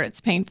 It's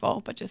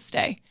painful, but just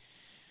stay.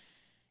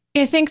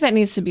 I think that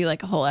needs to be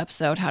like a whole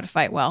episode, how to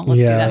fight well.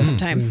 Let's do that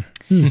sometime.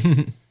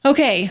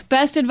 Okay,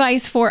 best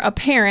advice for a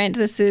parent.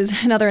 This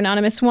is another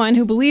anonymous one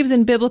who believes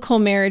in biblical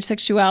marriage,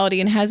 sexuality,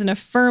 and has an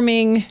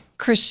affirming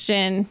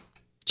Christian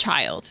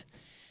child.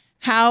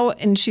 How,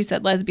 and she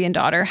said lesbian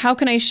daughter, how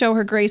can I show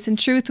her grace and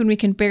truth when we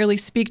can barely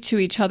speak to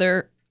each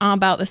other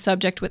about the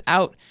subject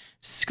without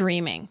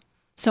screaming?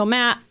 So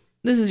Matt,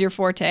 this is your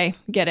forte.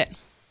 Get it.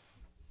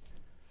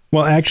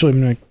 Well, actually,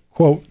 I'm going to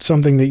quote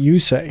something that you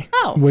say,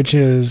 which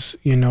is,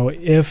 you know,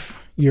 if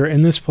you're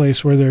in this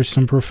place where there's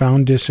some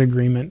profound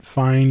disagreement,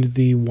 find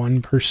the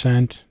 1%,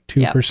 2%,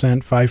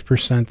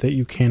 5% that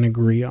you can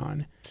agree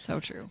on. So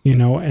true. You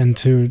know, and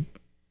to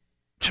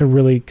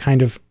really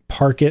kind of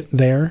park it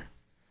there.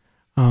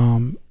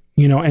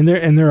 You know, and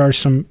there are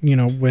some, you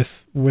know,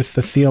 with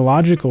the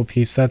theological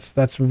piece,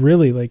 that's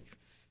really like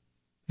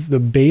the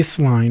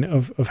baseline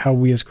of how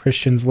we as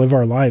Christians live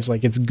our lives.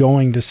 Like, it's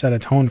going to set a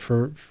tone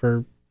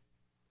for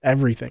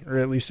everything, or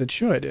at least it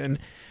should.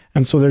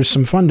 And so there's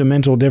some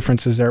fundamental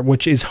differences there,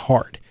 which is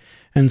hard.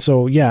 And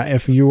so, yeah,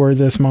 if you are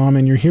this mom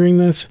and you're hearing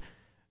this,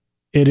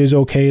 it is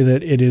okay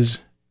that it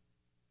is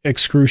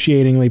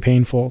excruciatingly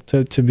painful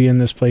to be in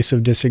this place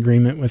of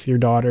disagreement with your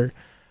daughter.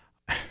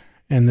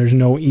 And there's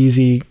no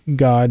easy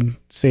God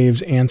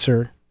saves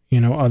answer, you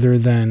know, other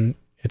than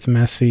it's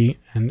messy,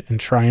 and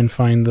try and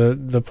find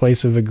the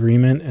place of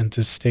agreement, and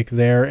to stick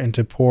there, and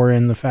to pour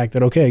in the fact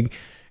that, okay,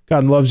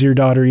 God loves your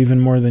daughter even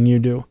more than you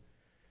do.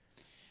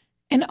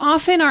 And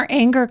often our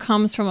anger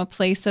comes from a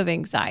place of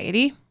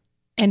anxiety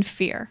and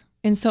fear.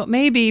 And so it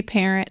may be,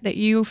 parent, that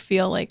you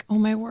feel like, oh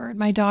my word,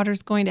 my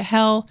daughter's going to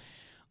hell,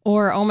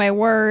 or oh my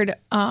word,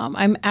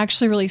 I'm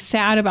actually really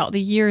sad about the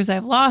years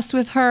I've lost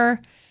with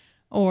her,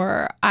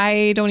 or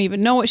I don't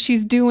even know what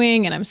she's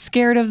doing and I'm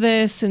scared of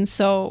this. And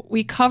so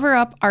we cover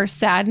up our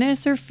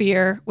sadness or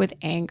fear with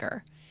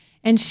anger.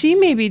 And she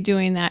may be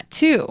doing that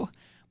too,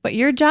 but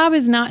your job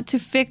is not to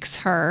fix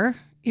her.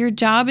 Your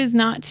job is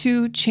not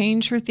to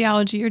change her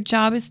theology. Your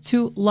job is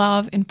to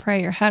love and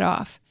pray your head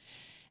off.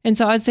 And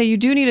so I'd say you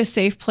do need a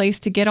safe place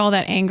to get all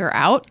that anger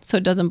out so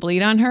it doesn't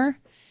bleed on her.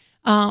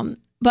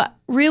 But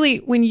really,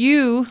 when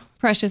you,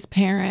 precious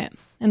parent,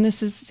 and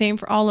this is the same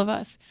for all of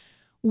us,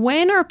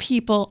 when are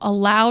people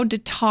allowed to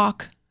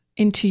talk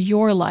into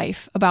your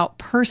life about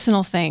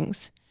personal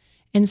things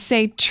and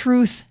say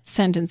truth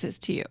sentences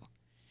to you?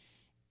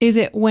 Is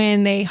it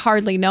when they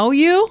hardly know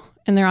you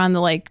and they're on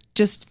the like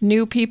just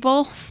new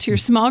people to your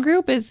small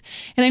group? And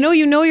I know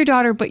you know your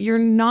daughter, but you're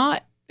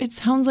not, it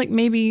sounds like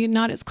maybe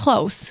not as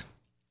close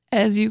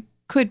as you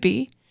could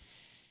be.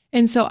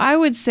 And so I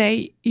would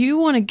say you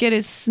want to get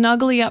as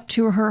snugly up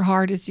to her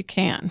heart as you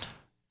can.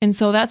 And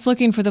so that's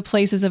looking for the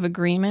places of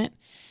agreement.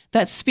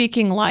 That's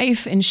speaking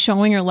life and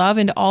showing your love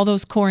into all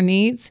those core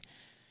needs.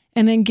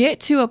 And then get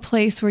to a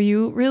place where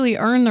you really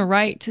earn the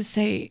right to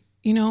say,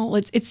 you know,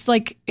 it's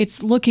like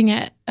it's looking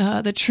at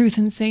the truth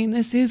and saying,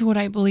 this is what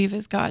I believe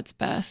is God's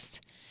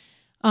best.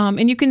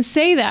 And you can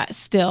say that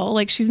still.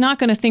 Like, she's not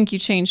going to think you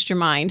changed your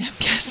mind, I'm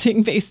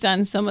guessing, based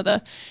on some of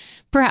the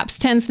perhaps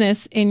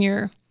tenseness in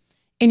your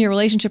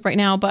relationship right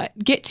now. But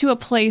get to a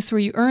place where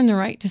you earn the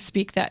right to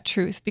speak that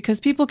truth, because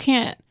people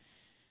can't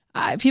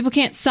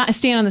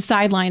stand on the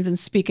sidelines and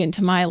speak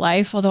into my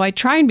life, although I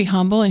try and be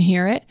humble and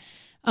hear it.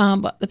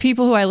 But the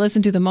people who I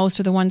listen to the most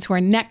are the ones who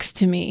are next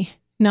to me,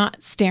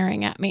 not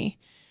staring at me.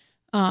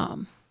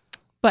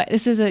 But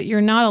this is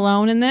you're not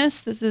alone in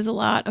this. This is a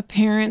lot of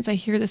parents. I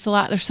hear this a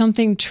lot. There's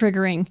something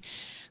triggering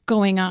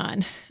going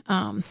on.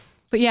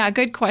 But yeah,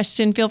 good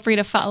question. Feel free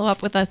to follow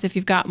up with us if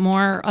you've got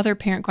more other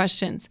parent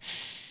questions.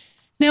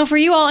 Now, for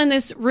you all in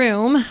this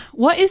room,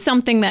 what is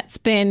something that's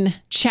been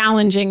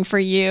challenging for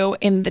you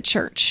in the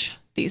church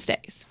these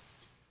days?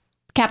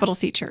 Capital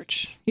C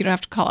church. You don't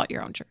have to call out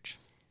your own church.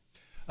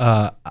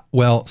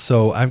 Well,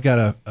 so I've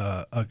got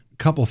a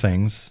couple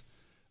things.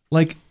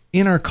 Like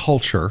in our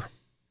culture,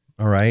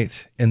 all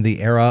right, in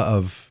the era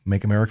of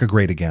Make America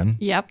Great Again,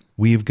 Yep.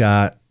 we've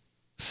got,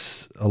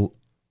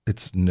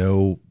 it's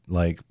no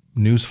like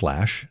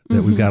newsflash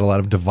that we've got a lot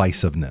of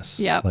divisiveness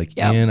Yep, like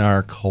yep. in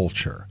our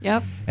culture.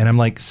 Yep. And I'm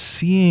like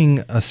seeing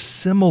a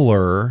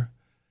similar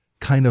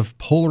kind of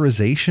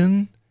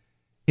polarization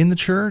in the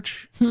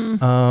church.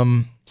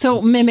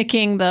 So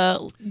mimicking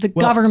the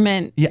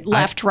government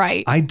left,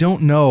 right. I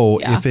don't know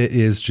Yeah. if it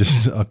is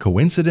just a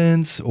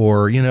coincidence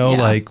or, Yeah.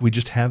 like we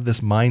just have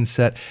this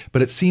mindset,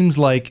 but it seems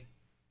like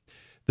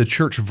the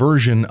church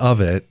version of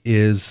it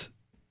is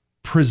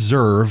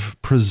preserve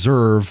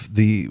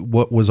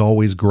what was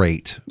always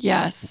great.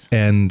 Yes.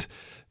 And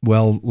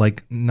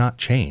like not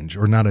change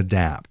or not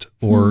adapt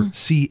or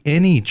see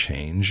any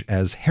change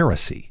as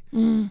heresy,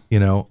 And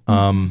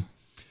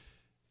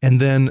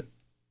then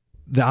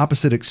the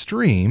opposite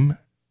extreme,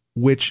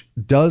 which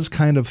does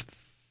kind of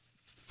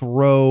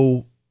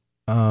throw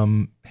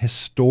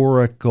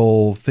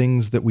historical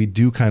things that we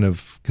do kind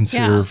of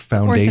consider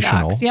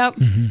foundational. Orthodox, yep.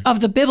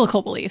 Of the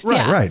biblical beliefs. Right,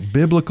 yeah. right.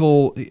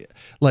 Biblical,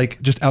 like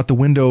just out the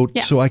window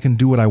so I can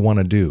do what I want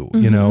to do,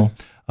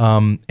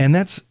 And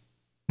that's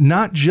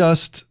not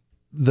just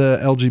the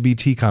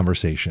LGBT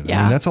conversation. I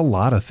Yeah. mean, that's a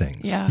lot of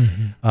things. Yeah.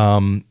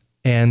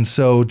 And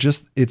so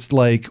just, it's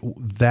like,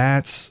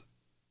 that's,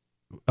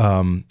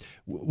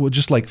 we'll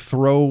just like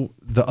throw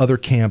the other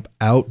camp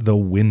out the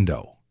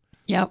window.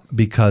 Yep.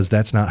 Because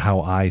that's not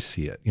how I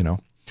see it,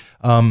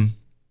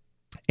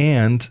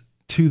 And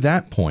to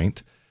that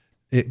point,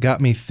 it got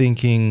me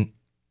thinking,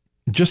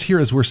 just here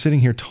as we're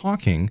sitting here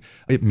talking,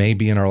 it may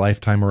be in our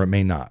lifetime or it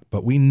may not,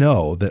 but we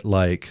know that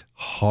like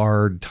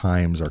hard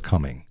times are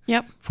coming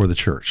Yep. for the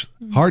church.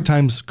 Hard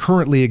times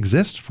currently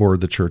exist for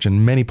the church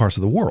in many parts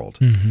of the world,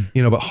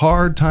 but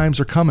hard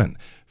times are coming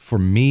for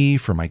me,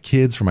 for my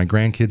kids, for my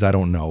grandkids. I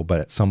don't know, but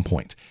at some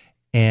point.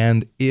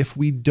 And if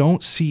we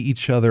don't see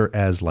each other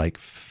as like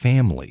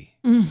family,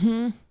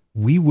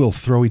 we will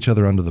throw each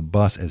other under the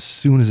bus as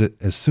soon as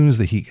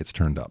the heat gets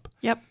turned up.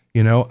 Yep.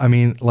 I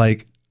mean,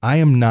 like I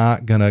am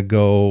not gonna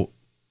go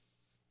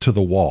to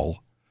the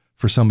wall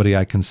for somebody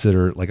I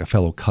consider like a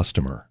fellow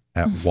customer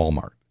at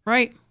Walmart.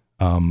 Right.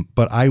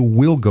 But I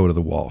will go to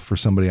the wall for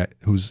somebody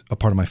who's a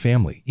part of my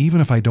family,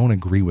 even if I don't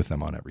agree with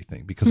them on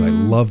everything, because I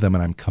love them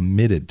and I'm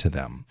committed to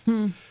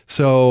them.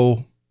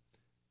 So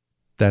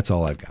that's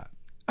all I've got.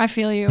 I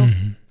feel you.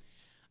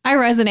 I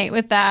resonate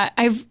with that.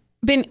 I've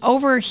been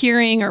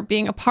overhearing or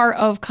being a part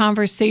of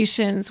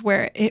conversations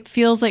where it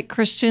feels like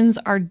Christians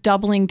are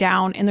doubling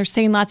down and they're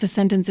saying lots of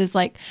sentences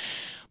like,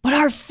 but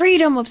our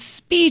freedom of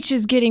speech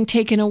is getting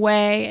taken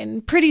away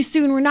and pretty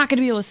soon we're not going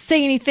to be able to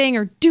say anything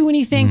or do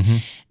anything.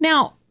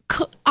 Now,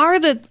 are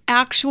the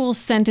actual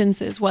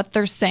sentences, what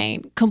they're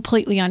saying,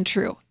 completely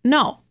untrue?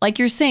 No, like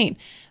you're saying.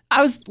 I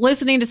was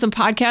listening to some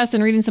podcasts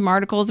and reading some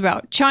articles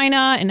about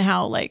China and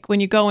how, like, when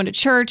you go into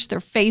church,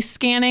 they're face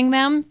scanning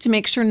them to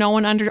make sure no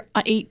one under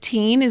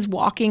 18 is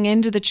walking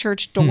into the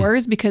church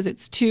doors because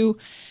it's too,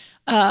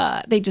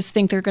 they just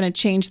think they're going to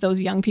change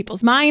those young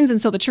people's minds. And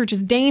so the church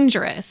is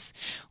dangerous,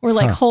 or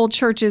like whole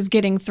churches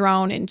getting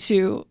thrown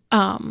into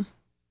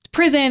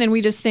prison. And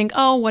we just think,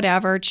 oh,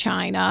 whatever,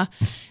 China.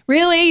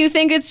 Really? You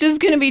think it's just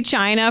going to be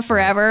China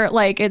forever?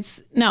 Like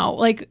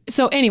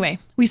so anyway,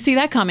 we see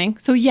that coming.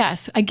 So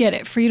yes, I get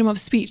it. Freedom of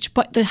speech,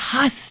 but the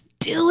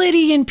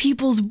hostility in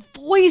people's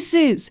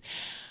voices.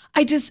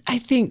 I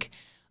think,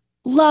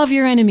 love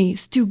your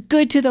enemies, do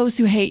good to those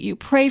who hate you,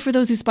 pray for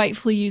those who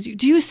spitefully use you.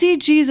 Do you see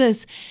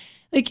Jesus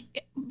like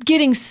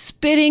getting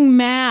spitting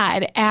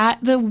mad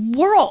at the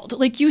world?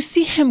 Like you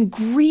see him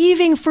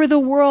grieving for the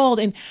world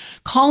and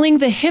calling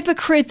the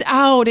hypocrites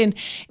out.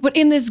 But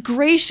in this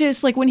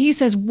gracious, like when he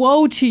says,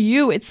 woe to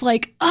you, it's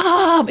like,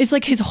 it's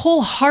like his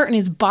whole heart and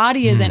his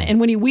body is in it. And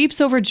when he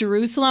weeps over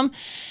Jerusalem,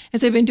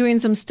 as I've been doing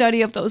some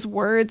study of those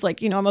words,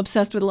 like, I'm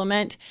obsessed with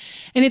lament.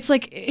 And it's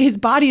like his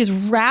body is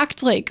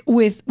racked like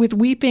with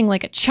weeping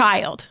like a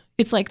child.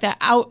 It's like that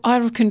out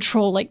of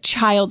control, like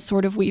child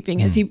sort of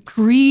weeping as he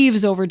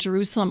grieves over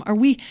Jerusalem. Are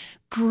we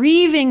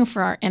grieving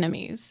for our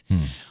enemies?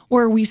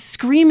 Or are we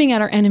screaming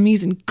at our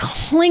enemies and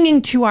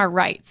clinging to our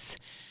rights?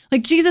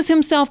 Like Jesus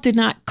himself did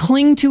not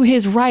cling to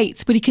his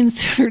rights, but he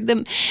considered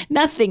them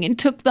nothing and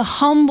took the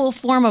humble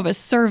form of a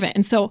servant.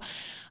 And so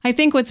I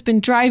think what's been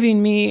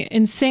driving me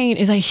insane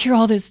is I hear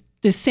all this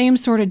same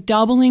sort of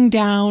doubling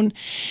down. And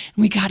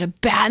we got to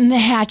batten the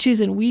hatches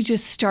and we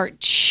just start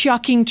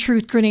chucking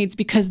truth grenades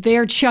because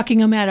they're chucking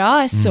them at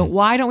us. So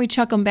why don't we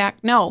chuck them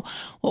back? No,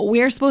 what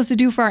we're supposed to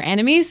do for our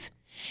enemies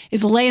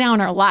is lay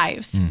down our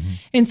lives.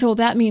 And so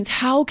that means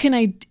how can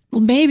I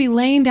maybe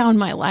laying down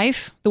my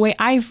life the way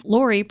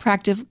Lori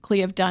practically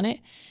have done it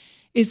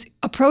is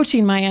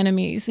approaching my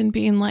enemies and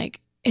being like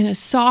in a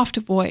soft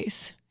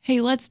voice,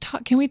 hey, let's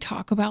talk. Can we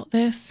talk about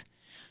this?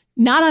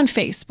 Not on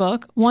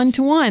Facebook,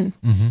 one-to-one.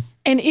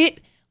 And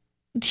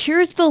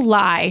here's the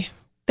lie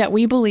that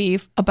we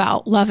believe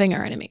about loving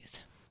our enemies.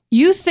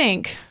 You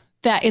think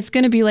that it's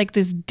going to be like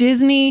this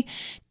Disney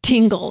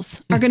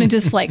tingles are going to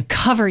just like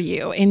cover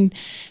you in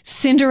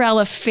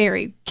Cinderella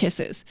fairy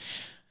kisses.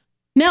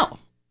 No,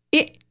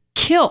 it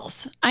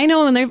kills. I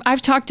know, and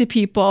I've talked to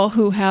people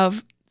who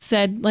have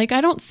said, like,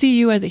 I don't see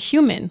you as a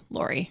human,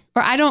 Lori,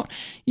 or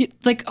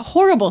like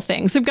horrible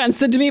things have gotten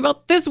said to me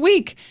about this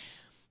week.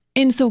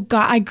 And so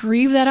I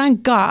grieve that on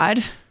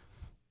God,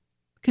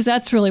 because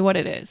that's really what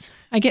it is.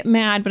 I get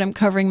mad, but I'm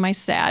covering my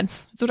sad.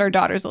 That's what our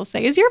daughters will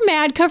say. Is you're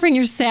mad covering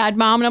your sad,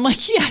 Mom? And I'm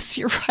like, yes,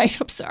 you're right.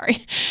 I'm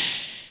sorry.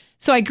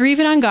 So I grieve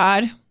it on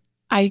God.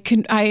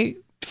 I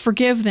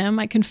forgive them.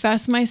 I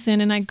confess my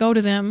sin and I go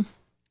to them.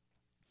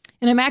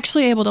 And I'm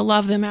actually able to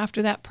love them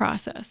after that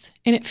process.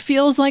 And it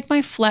feels like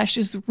my flesh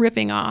is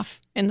ripping off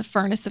in the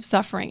furnace of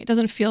suffering. It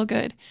doesn't feel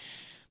good.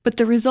 But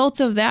the results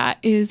of that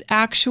is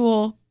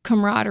actual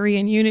camaraderie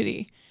and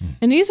unity.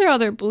 And these are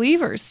other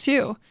believers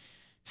too.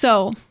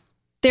 So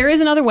there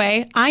is another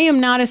way. I am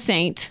not a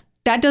saint.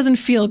 That doesn't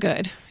feel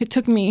good. It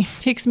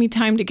takes me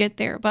time to get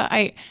there. But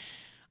I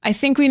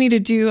think we need to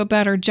do a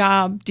better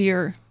job,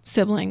 dear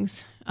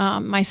siblings,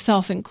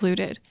 myself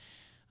included,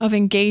 of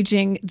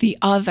engaging the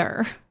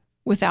other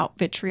without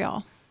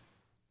vitriol.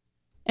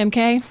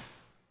 MK?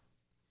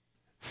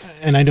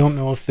 And I don't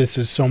know if this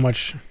is so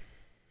much,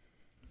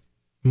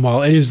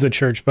 well, it is the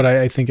church, but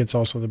I think it's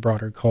also the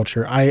broader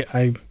culture.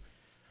 I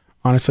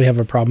honestly have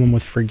a problem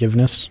with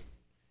forgiveness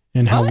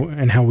and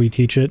how we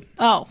teach it.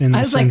 Oh, I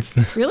was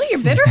like, really? You're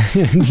bitter?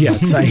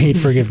 Yes, I hate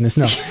forgiveness.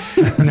 No,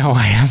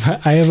 I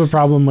have a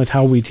problem with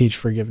how we teach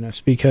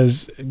forgiveness,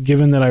 because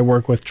given that I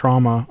work with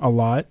trauma a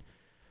lot,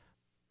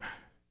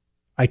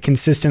 I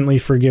consistently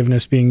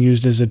forgiveness being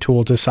used as a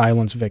tool to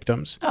silence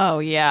victims. Oh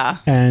yeah.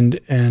 And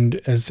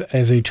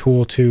as a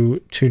tool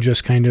to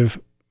just kind of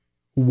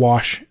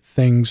wash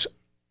things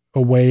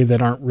away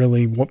that aren't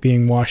really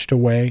being washed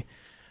away.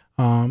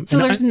 So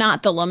there's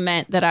not the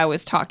lament that I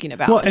was talking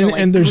about. Well,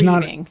 and there's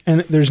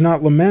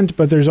not lament,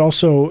 but there's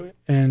also,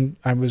 and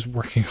I was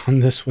working on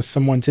this with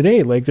someone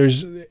today, like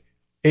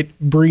it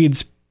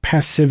breeds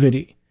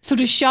passivity. So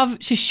to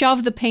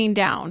shove the pain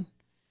down.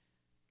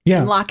 Yeah.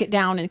 And lock it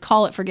down and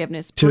call it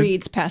forgiveness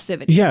breeds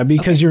passivity. Yeah,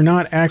 because you're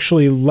not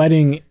actually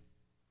letting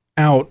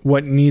out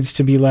what needs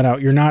to be let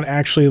out. You're not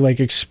actually like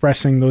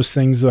expressing those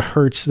things, the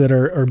hurts that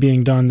are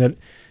being done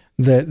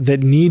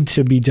that need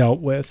to be dealt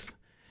with,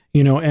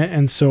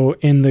 and so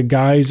in the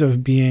guise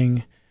of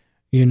being,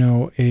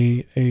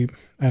 a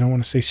I don't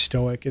want to say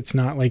stoic. It's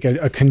not like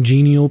a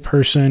congenial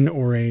person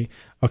or a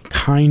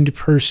kind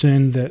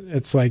person that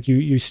it's like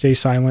you stay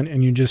silent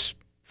and you just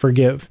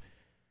forgive.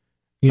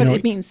 But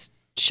it means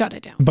shut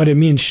it down. But it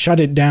means shut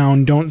it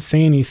down, don't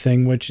say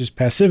anything, which is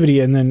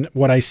passivity. And then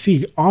what I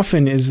see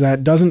often is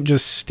that doesn't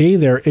just stay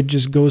there, it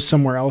just goes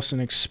somewhere else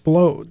and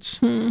explodes.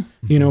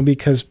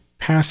 Because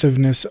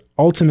passiveness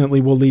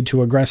ultimately will lead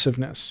to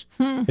aggressiveness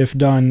if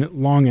done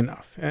long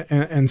enough.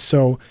 And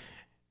so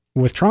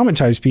with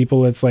traumatized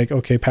people, it's like,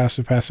 okay,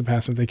 passive.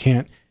 They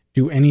can't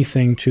do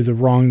anything to the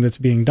wrong that's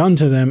being done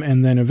to them,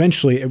 and then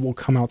eventually it will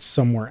come out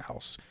somewhere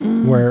else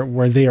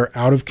where they are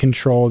out of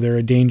control. They're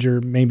a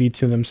danger maybe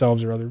to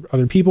themselves or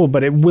other people,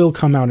 but it will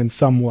come out in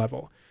some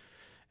level.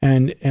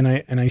 And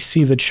I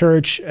see the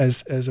church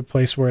as a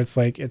place where it's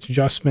like it's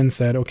just been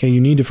said, okay, you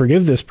need to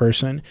forgive this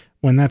person,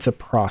 when that's a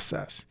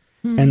process.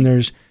 And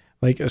there's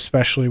like,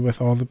 especially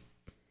with all the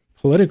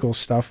political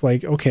stuff,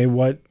 like, okay,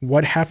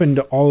 what happened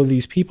to all of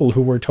these people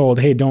who were told,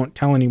 hey, don't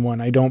tell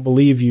anyone, I don't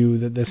believe you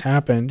that this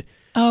happened.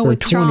 For 20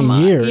 trauma.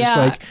 years. Yeah.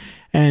 Like,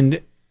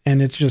 and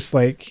it's just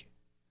like,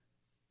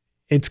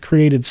 it's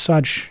created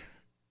such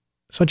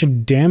a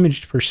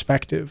damaged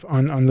perspective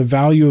on the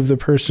value of the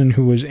person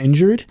who was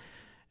injured,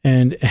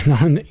 and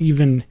on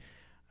even,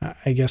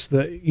 I guess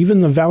even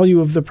the value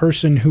of the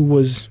person who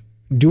was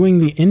doing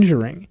the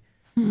injuring,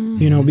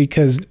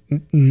 because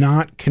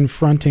not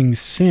confronting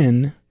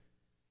sin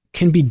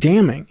can be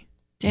damning.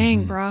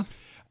 Dang, bro.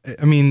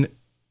 I mean,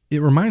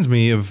 it reminds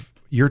me of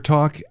your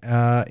talk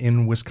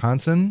in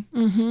Wisconsin,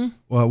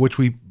 which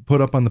we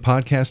put up on the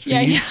podcast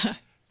feed. Yeah.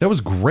 That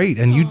was great.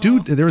 And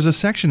there was a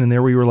section in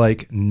there where you were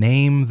like,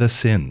 name the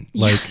sin,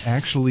 like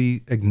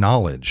actually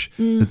acknowledge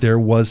that there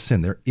was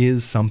sin. There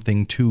is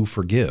something to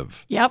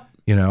forgive. Yep.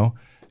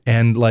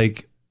 And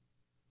like,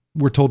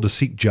 we're told to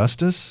seek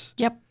justice.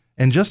 Yep.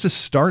 And justice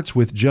starts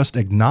with just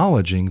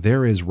acknowledging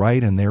there is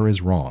right and there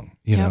is wrong,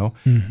 know?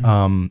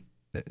 And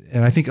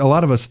I think a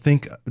lot of us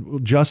think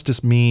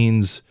justice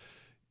means,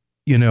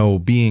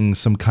 being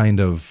some kind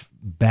of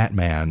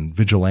Batman,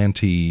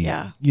 vigilante,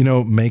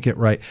 make it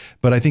right.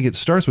 But I think it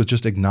starts with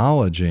just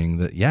acknowledging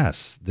that,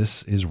 yes,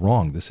 this is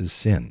wrong. This is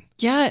sin.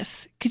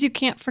 Yes, because you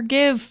can't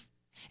forgive.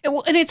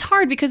 And it's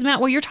hard because,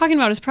 Matt, what you're talking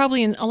about is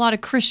probably in a lot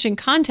of Christian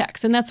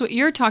context, and that's what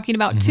you're talking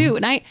about too.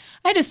 And I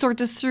had to sort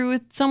this through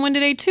with someone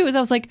today too, as I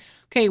was like,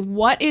 okay,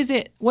 what is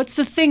it? What's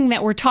the thing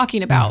that we're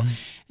talking about?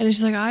 And then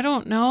she's like, I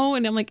don't know.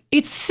 And I'm like,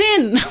 it's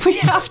sin. We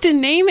have to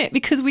name it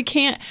because we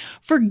can't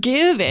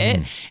forgive it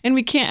and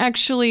we can't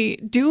actually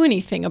do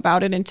anything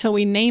about it until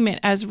we name it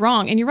as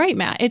wrong. And you're right,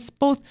 Matt. It's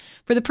both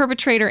for the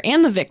perpetrator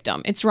and the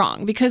victim. It's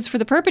wrong because for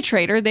the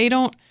perpetrator, they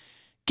don't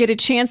get a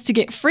chance to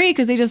get free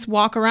because they just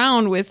walk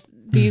around with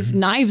these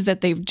knives that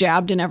they've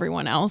jabbed in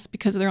everyone else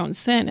because of their own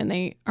sin, and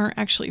they aren't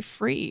actually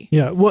free.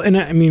 Yeah. Well, and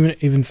I mean,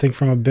 even think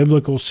from a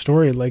biblical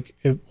story, like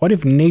what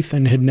if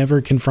Nathan had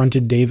never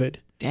confronted David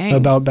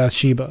about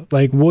Bathsheba?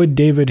 Like, would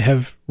David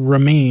have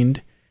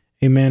remained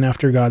a man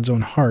after God's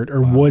own heart,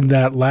 or would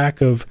that lack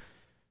of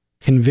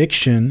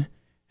conviction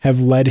have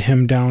led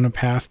him down a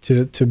path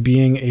to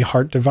being a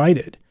heart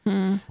divided?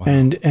 Wow.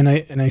 And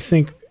I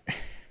think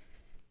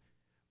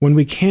when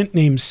we can't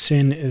name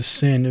sin as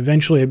sin,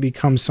 eventually it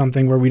becomes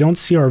something where we don't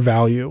see our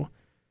value.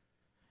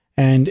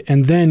 And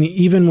then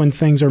even when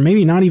things are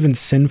maybe not even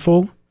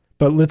sinful,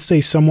 but let's say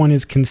someone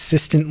is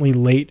consistently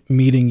late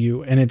meeting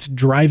you and it's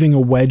driving a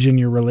wedge in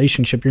your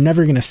relationship, you're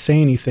never going to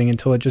say anything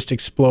until it just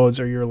explodes,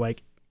 or you're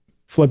like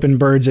flipping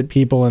birds at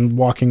people and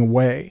walking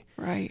away.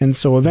 Right. And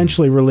so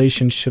eventually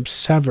relationships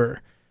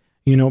sever,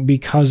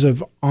 because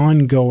of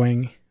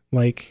ongoing,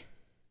 like,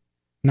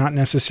 not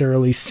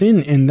necessarily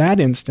sin in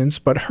that instance,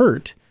 but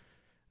hurt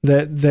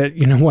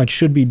that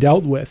should be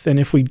dealt with. And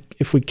if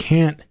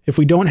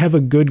we don't have a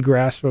good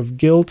grasp of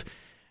guilt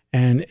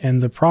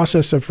and the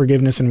process of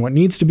forgiveness and what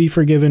needs to be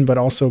forgiven, but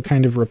also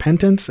kind of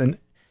repentance, and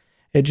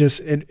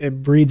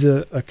it breeds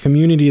a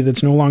community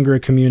that's no longer a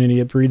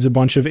community. It breeds a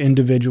bunch of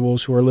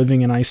individuals who are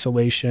living in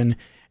isolation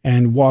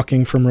and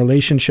walking from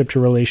relationship to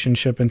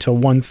relationship until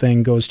one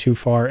thing goes too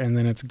far and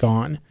then it's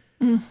gone.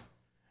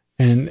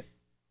 And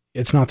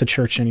it's not the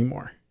church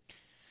anymore.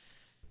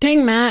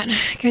 Dang, Matt.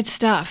 Good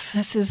stuff.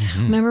 This is,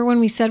 remember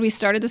when we said we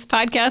started this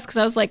podcast? Because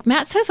I was like,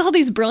 Matt says all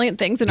these brilliant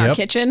things in our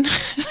kitchen.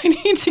 I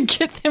need to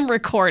get them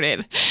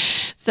recorded.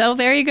 So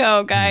there you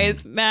go,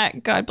 guys.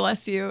 Matt, God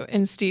bless you.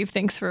 And Steve,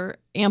 thanks for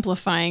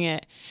amplifying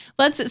it.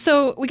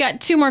 So we got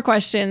 2 more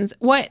questions.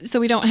 So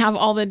we don't have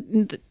all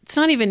it's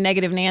not even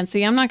negative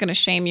Nancy. I'm not going to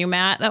shame you,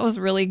 Matt. That was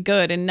really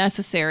good and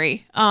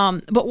necessary.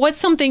 But what's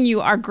something you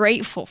are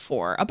grateful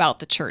for about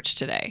the church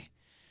today?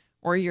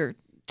 Or you're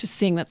just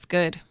seeing that's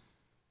good?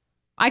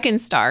 I can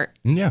start.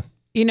 Yeah.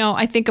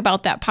 I think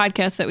about that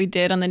podcast that we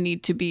did on the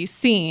need to be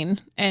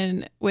seen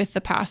and with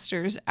the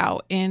pastors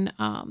out in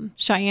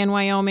Cheyenne,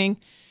 Wyoming.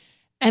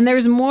 And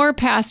there's more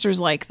pastors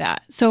like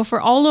that. So for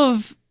all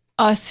of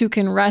us who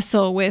can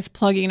wrestle with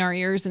plugging our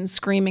ears and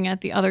screaming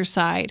at the other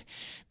side,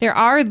 there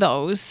are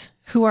those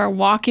who are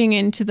walking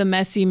into the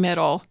messy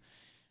middle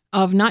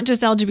of not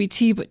just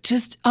LGBT, but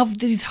just of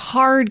these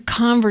hard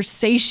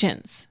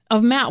conversations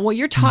of, Matt, what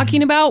you're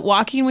talking about,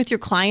 walking with your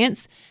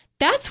clients,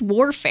 that's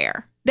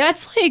warfare.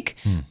 That's like,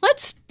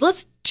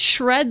 let's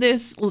shred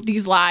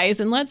these lies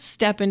and let's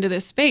step into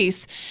this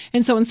space.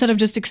 And so instead of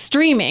just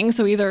extreming,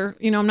 so either,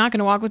 I'm not going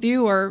to walk with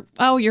you, or,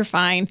 oh, you're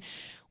fine,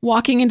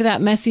 walking into that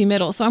messy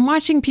middle. So I'm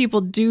watching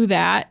people do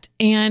that,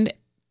 and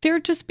they're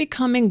just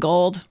becoming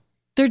gold.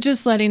 They're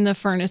just letting the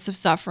furnace of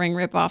suffering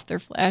rip off their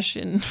flesh,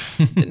 and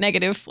the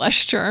negative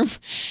flesh term.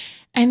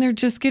 And they're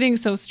just getting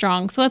so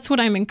strong. So that's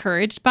what I'm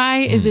encouraged by,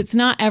 is it's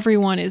not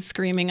everyone is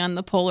screaming on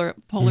the polar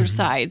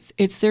sides.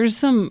 There's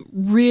some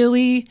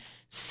really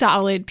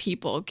solid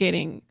people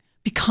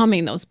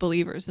becoming those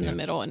believers in the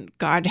middle, and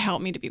God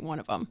help me to be one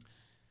of them.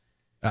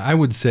 I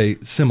would say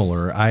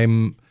similar.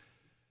 I'm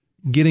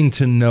getting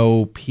to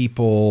know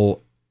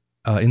people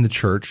in the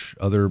church,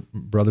 other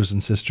brothers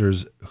and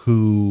sisters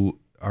who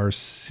are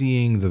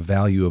seeing the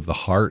value of the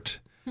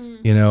heart,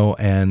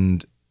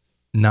 and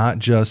not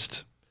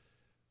just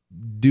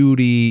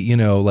duty,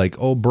 like,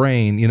 oh,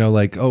 brain,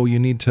 like, oh, you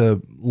need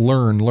to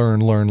learn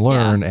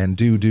and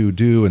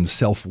do and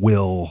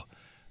self-will,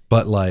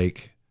 but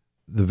like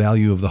the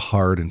value of the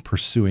heart and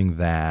pursuing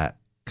that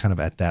kind of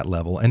at that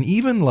level. And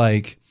even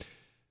like,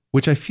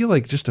 which I feel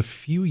like just a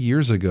few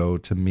years ago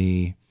to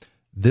me,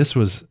 this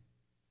was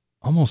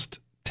almost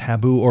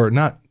taboo, or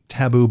not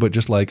taboo, but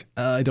just like,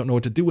 I don't know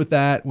what to do with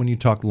that when you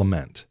talk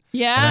lament.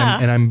 Yeah.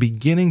 And I'm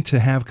beginning to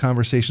have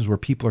conversations where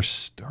people are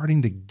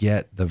starting to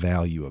get the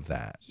value of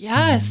that.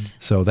 Yes.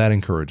 So that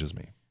encourages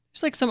me.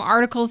 There's like some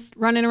articles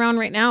running around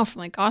right now from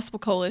like Gospel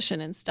Coalition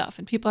and stuff.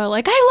 And people are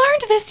like, I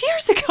learned this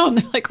years ago. And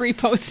they're like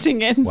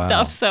reposting it and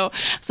stuff. So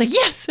I was like,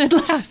 yes, at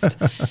last.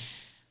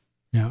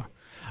 Yeah.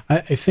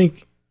 I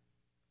think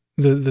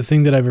the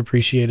thing that I've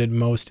appreciated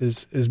most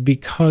is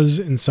because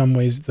in some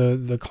ways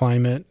the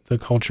climate, the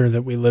culture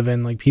that we live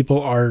in, like people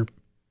are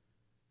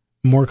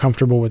more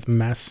comfortable with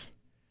mess.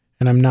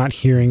 And I'm not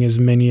hearing as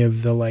many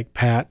of the like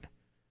pat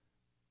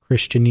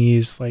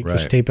Christianese, like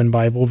just tape and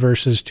Bible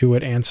verses to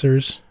it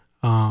answers.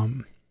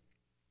 And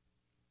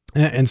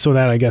so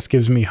that I guess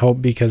gives me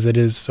hope, because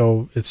it's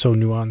so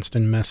nuanced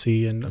and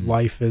messy, and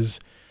life is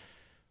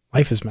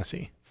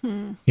messy,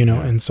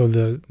 and so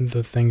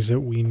the things that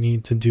we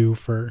need to do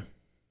for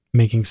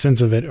making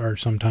sense of it are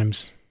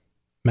sometimes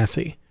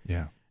messy,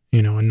 Yeah.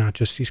 and not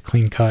just these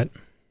clean cut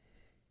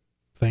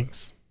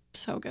things.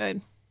 So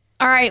good.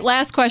 All right,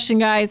 last question,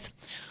 guys.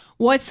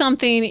 What's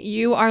something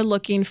you are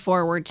looking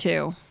forward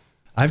to?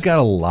 I've got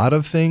a lot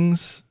of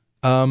things.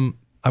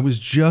 I was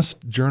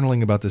just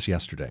journaling about this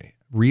yesterday,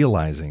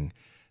 realizing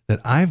that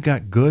I've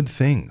got good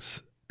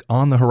things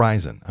on the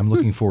horizon I'm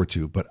looking forward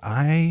to, but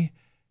I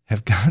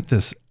have got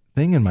this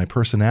thing in my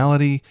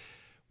personality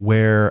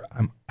where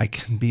I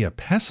can be a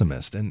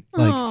pessimist, and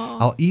like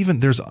I'll even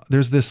there's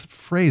this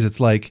phrase. It's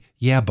like,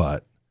 yeah,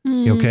 but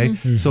okay.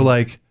 Mm-hmm. So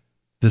like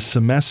the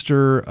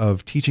semester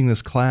of teaching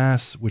this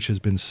class, which has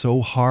been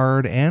so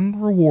hard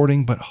and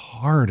rewarding, but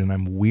hard, and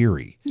I'm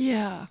weary,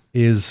 Yeah.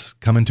 is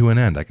coming to an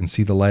end. I can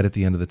see the light at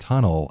the end of the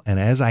tunnel, and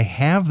as I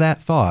have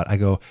that thought, I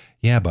go,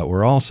 yeah, but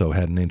we're also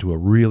heading into a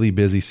really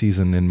busy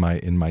season in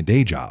my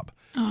day job.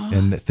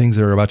 And things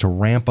are about to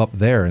ramp up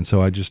there. And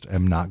so I just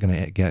am not going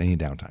to get any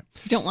downtime.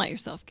 Don't let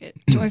yourself get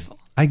joyful.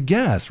 I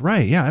guess,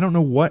 right. Yeah. I don't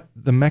know what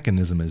the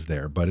mechanism is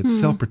there, but it's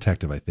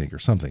self-protective, I think, or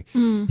something.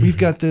 We've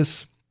got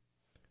this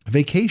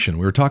vacation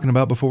we were talking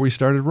about before we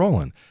started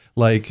rolling.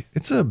 Like,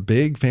 it's a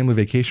big family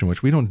vacation,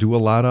 which we don't do a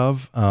lot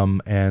of.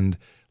 And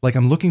like,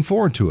 I'm looking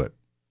forward to it.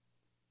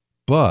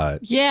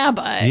 But Yeah,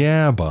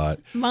 but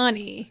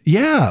money.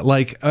 yeah,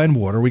 like, and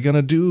what are we going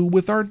to do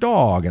with our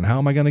dog, and how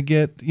am I going to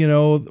get,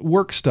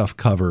 work stuff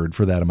covered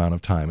for that amount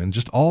of time, and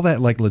just all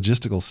that like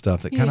logistical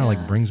stuff that kind of like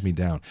Yes. brings me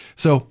down.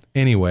 So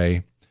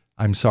anyway,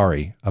 I'm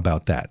sorry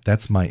about that.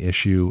 That's my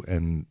issue,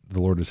 and the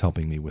Lord is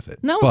helping me with it.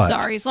 No But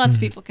sorries. Lots of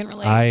people can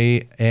relate.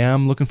 I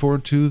am looking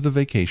forward to the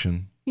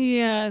vacation.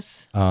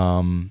 Yes.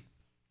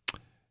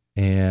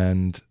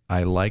 And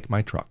I like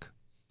my truck.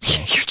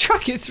 Your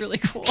truck is really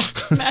cool.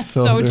 Matt's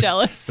So so there-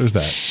 jealous. There's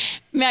that.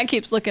 Matt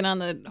keeps looking on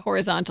the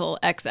horizontal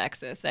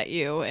x-axis at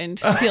you and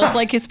feels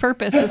like his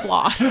purpose is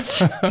lost.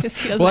 'Cause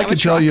he doesn't Well, I have a could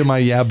tell truck. you my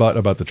yeah but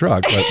about the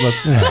truck, but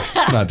let's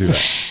not do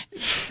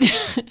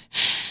that.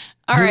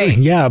 All right,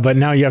 Yeah, but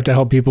now you have to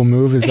help people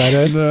move. Is that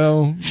it?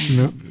 No.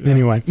 No.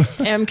 Anyway,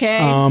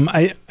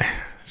 MK.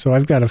 So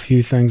I've got a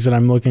few things that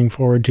I'm looking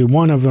forward to.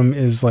 One of them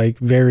is like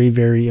very,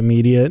 very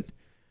immediate.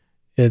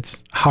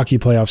 It's hockey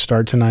playoff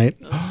start tonight.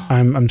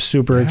 I'm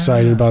super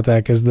excited about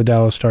that because the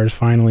Dallas Stars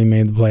finally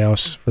made the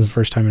playoffs for the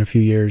first time in a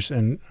few years,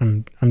 and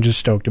I'm just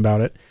stoked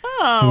about it.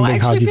 Oh, I big actually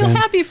hockey feel fan.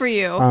 happy for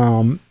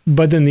you.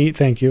 But then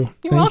thank you. You're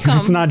Thank you. welcome.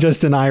 It's not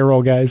just an eye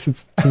roll, guys.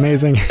 It's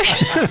amazing.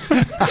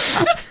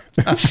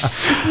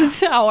 This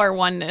is how our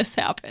oneness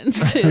happens.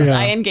 Is Yeah.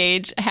 I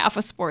engage half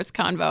a sports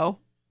convo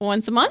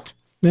once a month.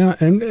 Yeah,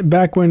 and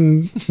back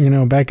when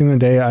back in the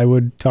day, I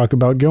would talk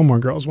about Gilmore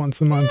Girls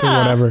once a month or Yeah.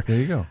 whatever. There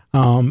you go.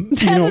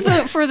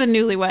 That's for the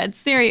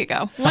newlyweds. There you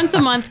go. Once a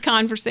month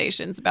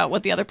conversations about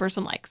what the other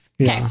person likes.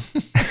 Okay.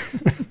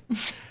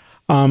 Yeah.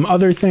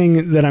 Other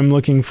thing that I'm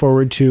looking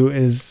forward to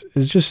is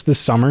just the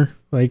summer.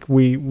 Like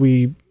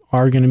we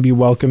are going to be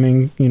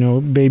welcoming,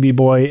 baby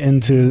boy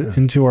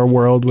into our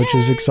world, which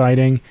is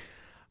exciting.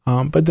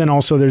 But then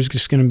also there's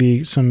just going to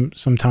be some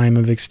time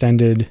of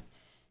extended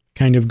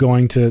kind of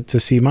going to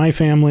see my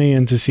family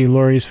and to see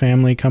Lori's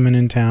family coming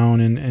in town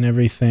and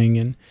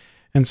everything.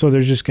 And so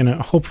there's just going to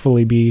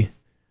hopefully be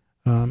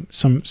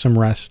some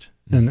rest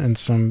and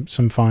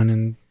some fun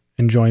and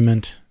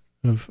enjoyment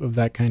of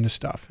that kind of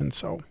stuff. And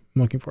so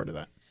I'm looking forward to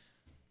that.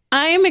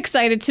 I am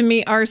excited to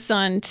meet our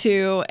son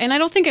too. And I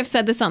don't think I've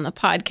said this on the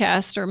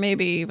podcast or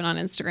maybe even on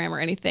Instagram or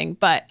anything,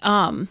 but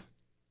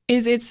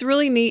it's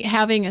really neat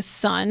having a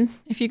son.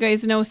 If you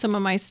guys know some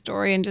of my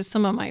story and just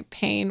some of my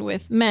pain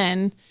with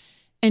men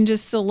and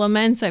just the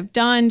laments I've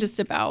done just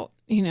about,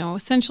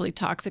 essentially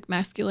toxic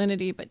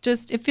masculinity, but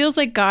just it feels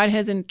like God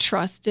has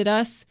entrusted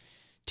us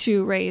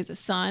to raise a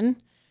son,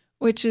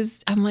 which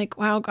is, I'm like,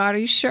 wow, God, are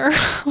you sure?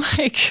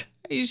 Like,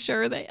 are you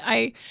sure that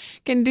I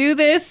can do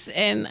this?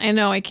 And I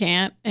know I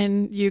can't,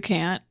 and you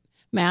can't,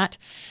 Matt.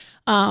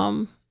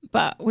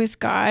 But with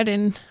God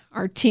and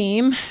our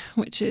team,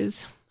 which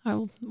is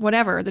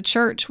whatever, the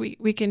church, we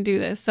can do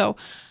this. So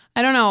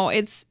I don't know.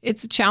 It's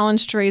a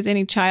challenge to raise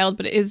any child,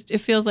 but it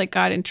feels like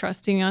God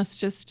entrusting us.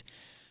 Just,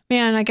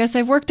 man, I guess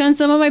I've worked on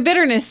some of my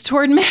bitterness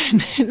toward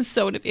men. And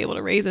so to be able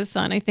to raise a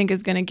son, I think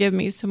is going to give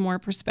me some more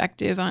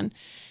perspective on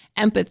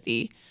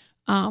empathy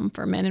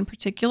for men in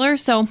particular.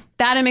 So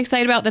that I'm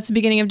excited about. That's the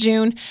beginning of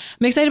June.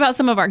 I'm excited about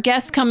some of our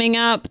guests coming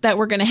up that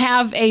we're going to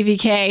have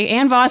AVK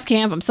and Voss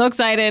Camp. I'm so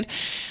excited.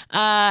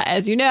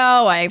 As you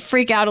know, I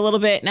freak out a little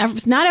bit.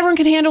 Not everyone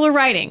can handle her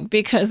writing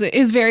because it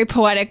is very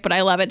poetic, but I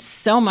love it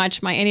so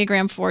much. My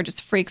Enneagram 4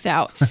 just freaks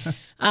out.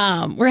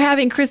 We're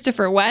having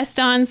Christopher West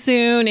on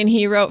soon, and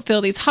he wrote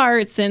Fill These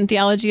Hearts and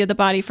Theology of the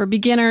Body for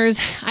Beginners.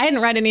 I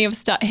hadn't read any of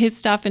his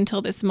stuff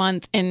until this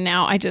month, and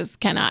now I just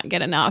cannot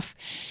get enough.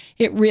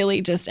 It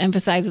really just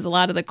emphasizes a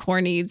lot of the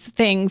core needs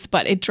things,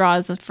 but it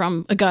draws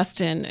from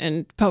Augustine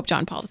and Pope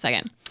John Paul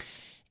II.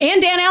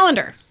 And Dan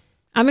Allender.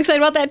 I'm excited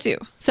about that too.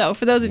 So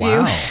for those of you,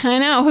 Wow. I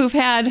know, who've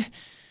had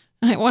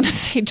I want to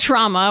say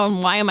trauma,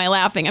 and why am I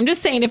laughing? I'm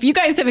just saying, if you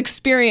guys have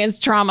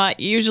experienced trauma,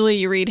 usually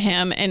you read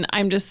him, and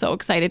I'm just so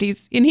excited.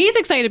 He's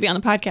excited to be on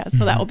the podcast,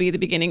 so that will be the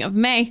beginning of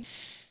May.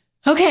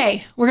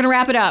 Okay, we're gonna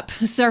wrap it up.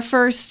 This is our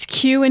first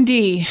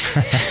Q&D,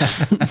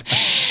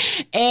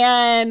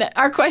 and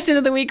our question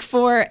of the week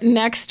for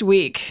next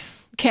week.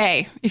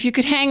 Okay, if you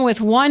could hang with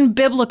one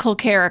biblical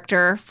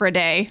character for a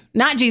day,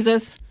 not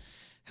Jesus,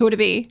 who would it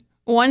be?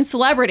 One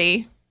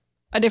celebrity,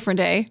 a different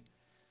day,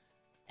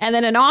 and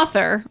then an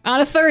author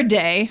on a third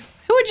day,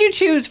 who would you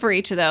choose for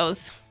each of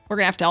those? We're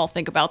going to have to all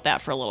think about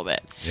that for a little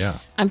bit. Yeah.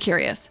 I'm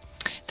curious.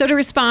 So to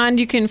respond,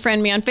 you can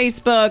friend me on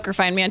Facebook or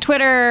find me on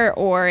Twitter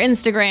or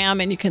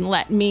Instagram, and you can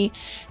let me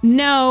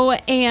know.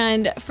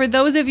 And for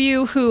those of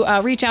you who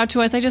reach out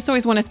to us, I just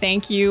always want to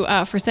thank you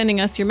for sending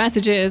us your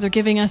messages or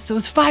giving us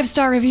those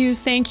 5-star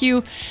reviews. Thank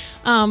you.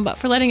 But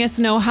for letting us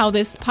know how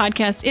this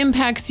podcast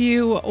impacts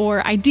you,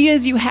 or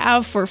ideas you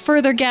have for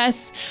further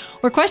guests,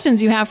 or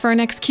questions you have for our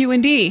next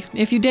Q&D.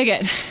 If you dig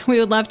it,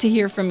 we would love to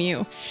hear from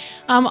you.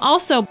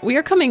 Also, we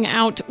are coming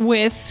out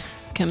with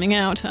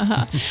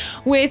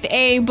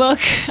a book,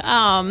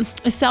 a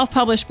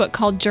self-published book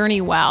called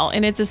Journey Well,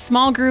 and it's a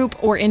small group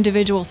or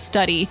individual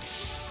study.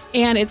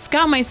 And it's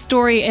got my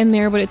story in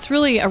there, but it's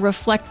really a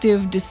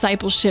reflective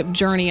discipleship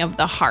journey of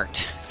the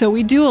heart. So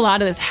we do a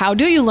lot of this. How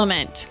do you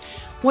lament?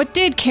 What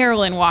did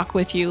Carolyn walk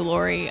with you,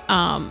 Lori?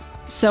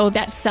 So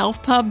that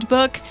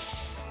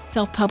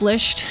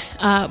self-published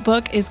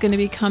book is going to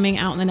be coming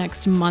out in the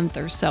next month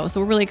or so. So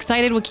we're really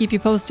excited. We'll keep you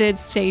posted.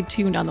 Stay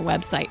tuned on the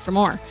website for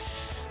more.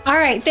 All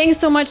right. Thanks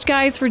so much,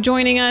 guys, for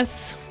joining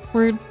us.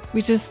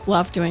 We just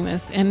love doing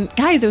this. And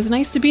guys, it was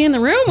nice to be in the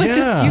room with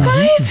just you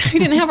guys. We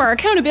didn't have our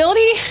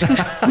accountability.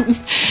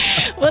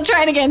 We'll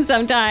try it again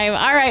sometime.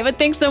 All right. But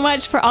thanks so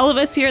much for all of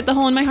us here at the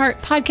Hole in My Heart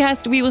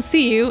podcast. We will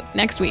see you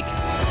next week.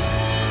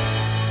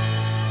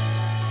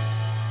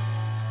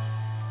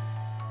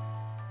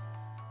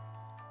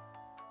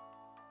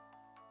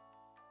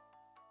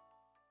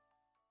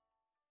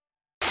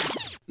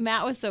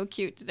 Matt was so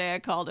cute today. I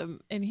called him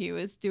and he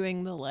was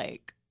doing the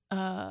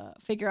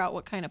figure out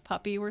what kind of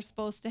puppy we're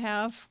supposed to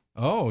have.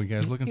 Oh, you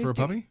guys looking for a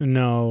puppy?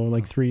 No,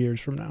 like 3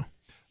 years from now.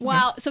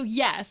 Well, so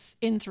yes,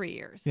 in 3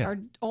 years. Yeah. Our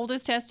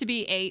oldest has to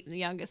be 8 and the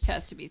youngest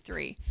has to be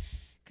 3.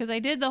 Because I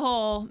did the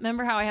whole,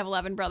 remember how I have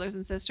 11 brothers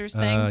and sisters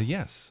thing?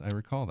 Yes, I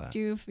recall that.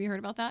 Have you heard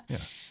about that? Yeah.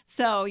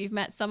 So you've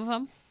met some of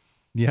them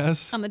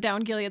Yes. on the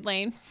down Gilead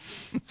Lane.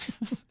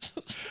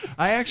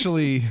 I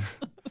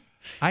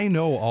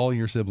know all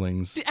your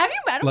siblings. Have you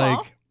met them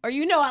all? Or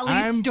you know at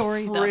least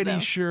stories of them? I'm pretty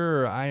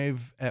sure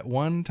I've, at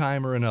one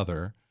time or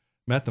another,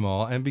 met them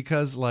all. And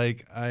because,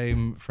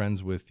 I'm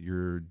friends with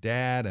your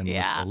dad and with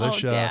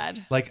Alicia.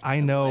 Dad. I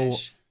know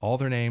Wish. all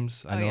their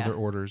names. I know their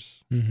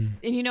orders. Mm-hmm.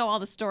 And you know all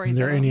the stories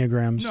Their of them.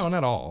 Enneagrams. No,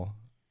 not all,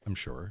 I'm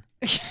sure.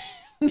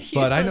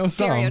 But I know some.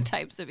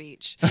 stereotypes of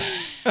each.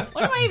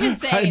 What am I even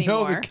saying I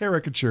anymore? know the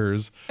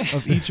caricatures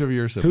of each of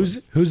your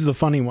siblings. Who's the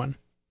funny one?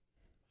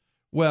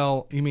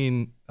 Well, you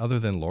mean other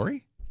than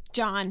Lori?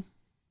 John.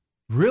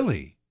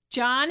 Really?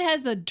 John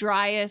has the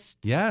driest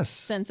Yes.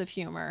 sense of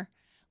humor.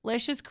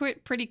 Lish is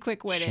pretty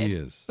quick-witted. She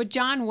is. But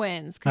John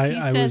wins because he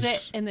says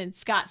it and then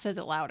Scott says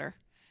it louder.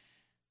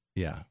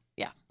 Yeah.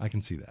 Yeah. I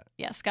can see that.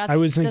 Yeah, Scott. I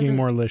was thinking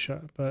more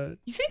Lisha, but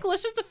You think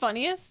Lish is the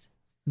funniest?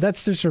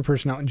 that's just her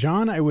personality.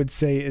 John, I would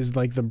say, is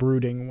like the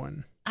brooding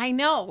one. I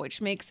know,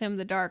 which makes him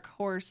the dark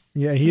horse.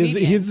 Yeah, he is.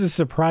 comedian. He's a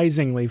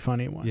surprisingly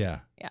funny one. Yeah.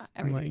 Yeah,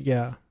 I'm everything. like,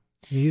 yeah,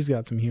 he's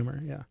got some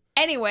humor. Yeah.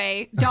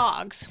 Anyway,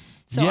 dogs.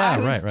 So Yeah, I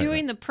was right.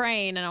 doing the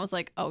praying and I was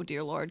like, oh,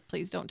 dear Lord,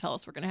 please don't tell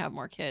us we're going to have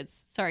more kids.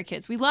 Sorry,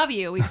 kids. We love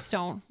you. We just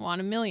don't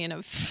want a million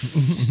of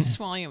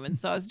small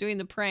humans. So I was doing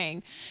the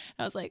praying.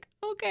 I was like,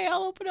 okay,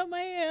 I'll open up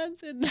my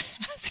hands and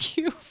ask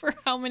you for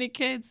how many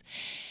kids.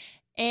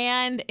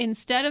 And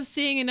instead of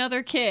seeing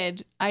another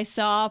kid, I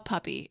saw a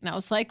puppy. And I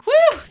was like, woo,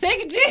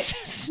 thank you,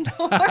 Jesus.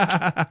 No more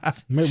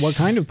kids. Wait, what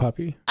kind of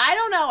puppy? I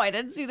don't know. I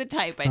didn't see the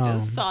type. I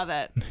just saw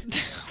that.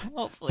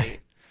 Hopefully.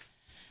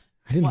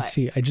 I didn't What?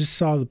 see. I just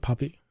saw the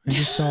puppy. I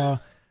just saw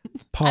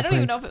paw I don't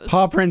even prints. know if it was-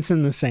 Paw prints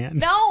in the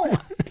sand. No.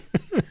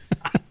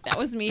 That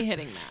was me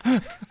hitting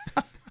that.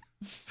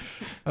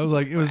 I was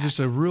like, it was just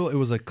it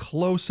was a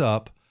close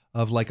up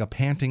of like a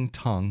panting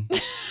tongue.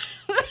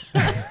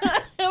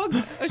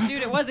 Oh,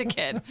 shoot, it was a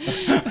kid.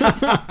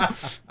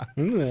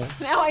 Ugh.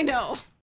 Now I know.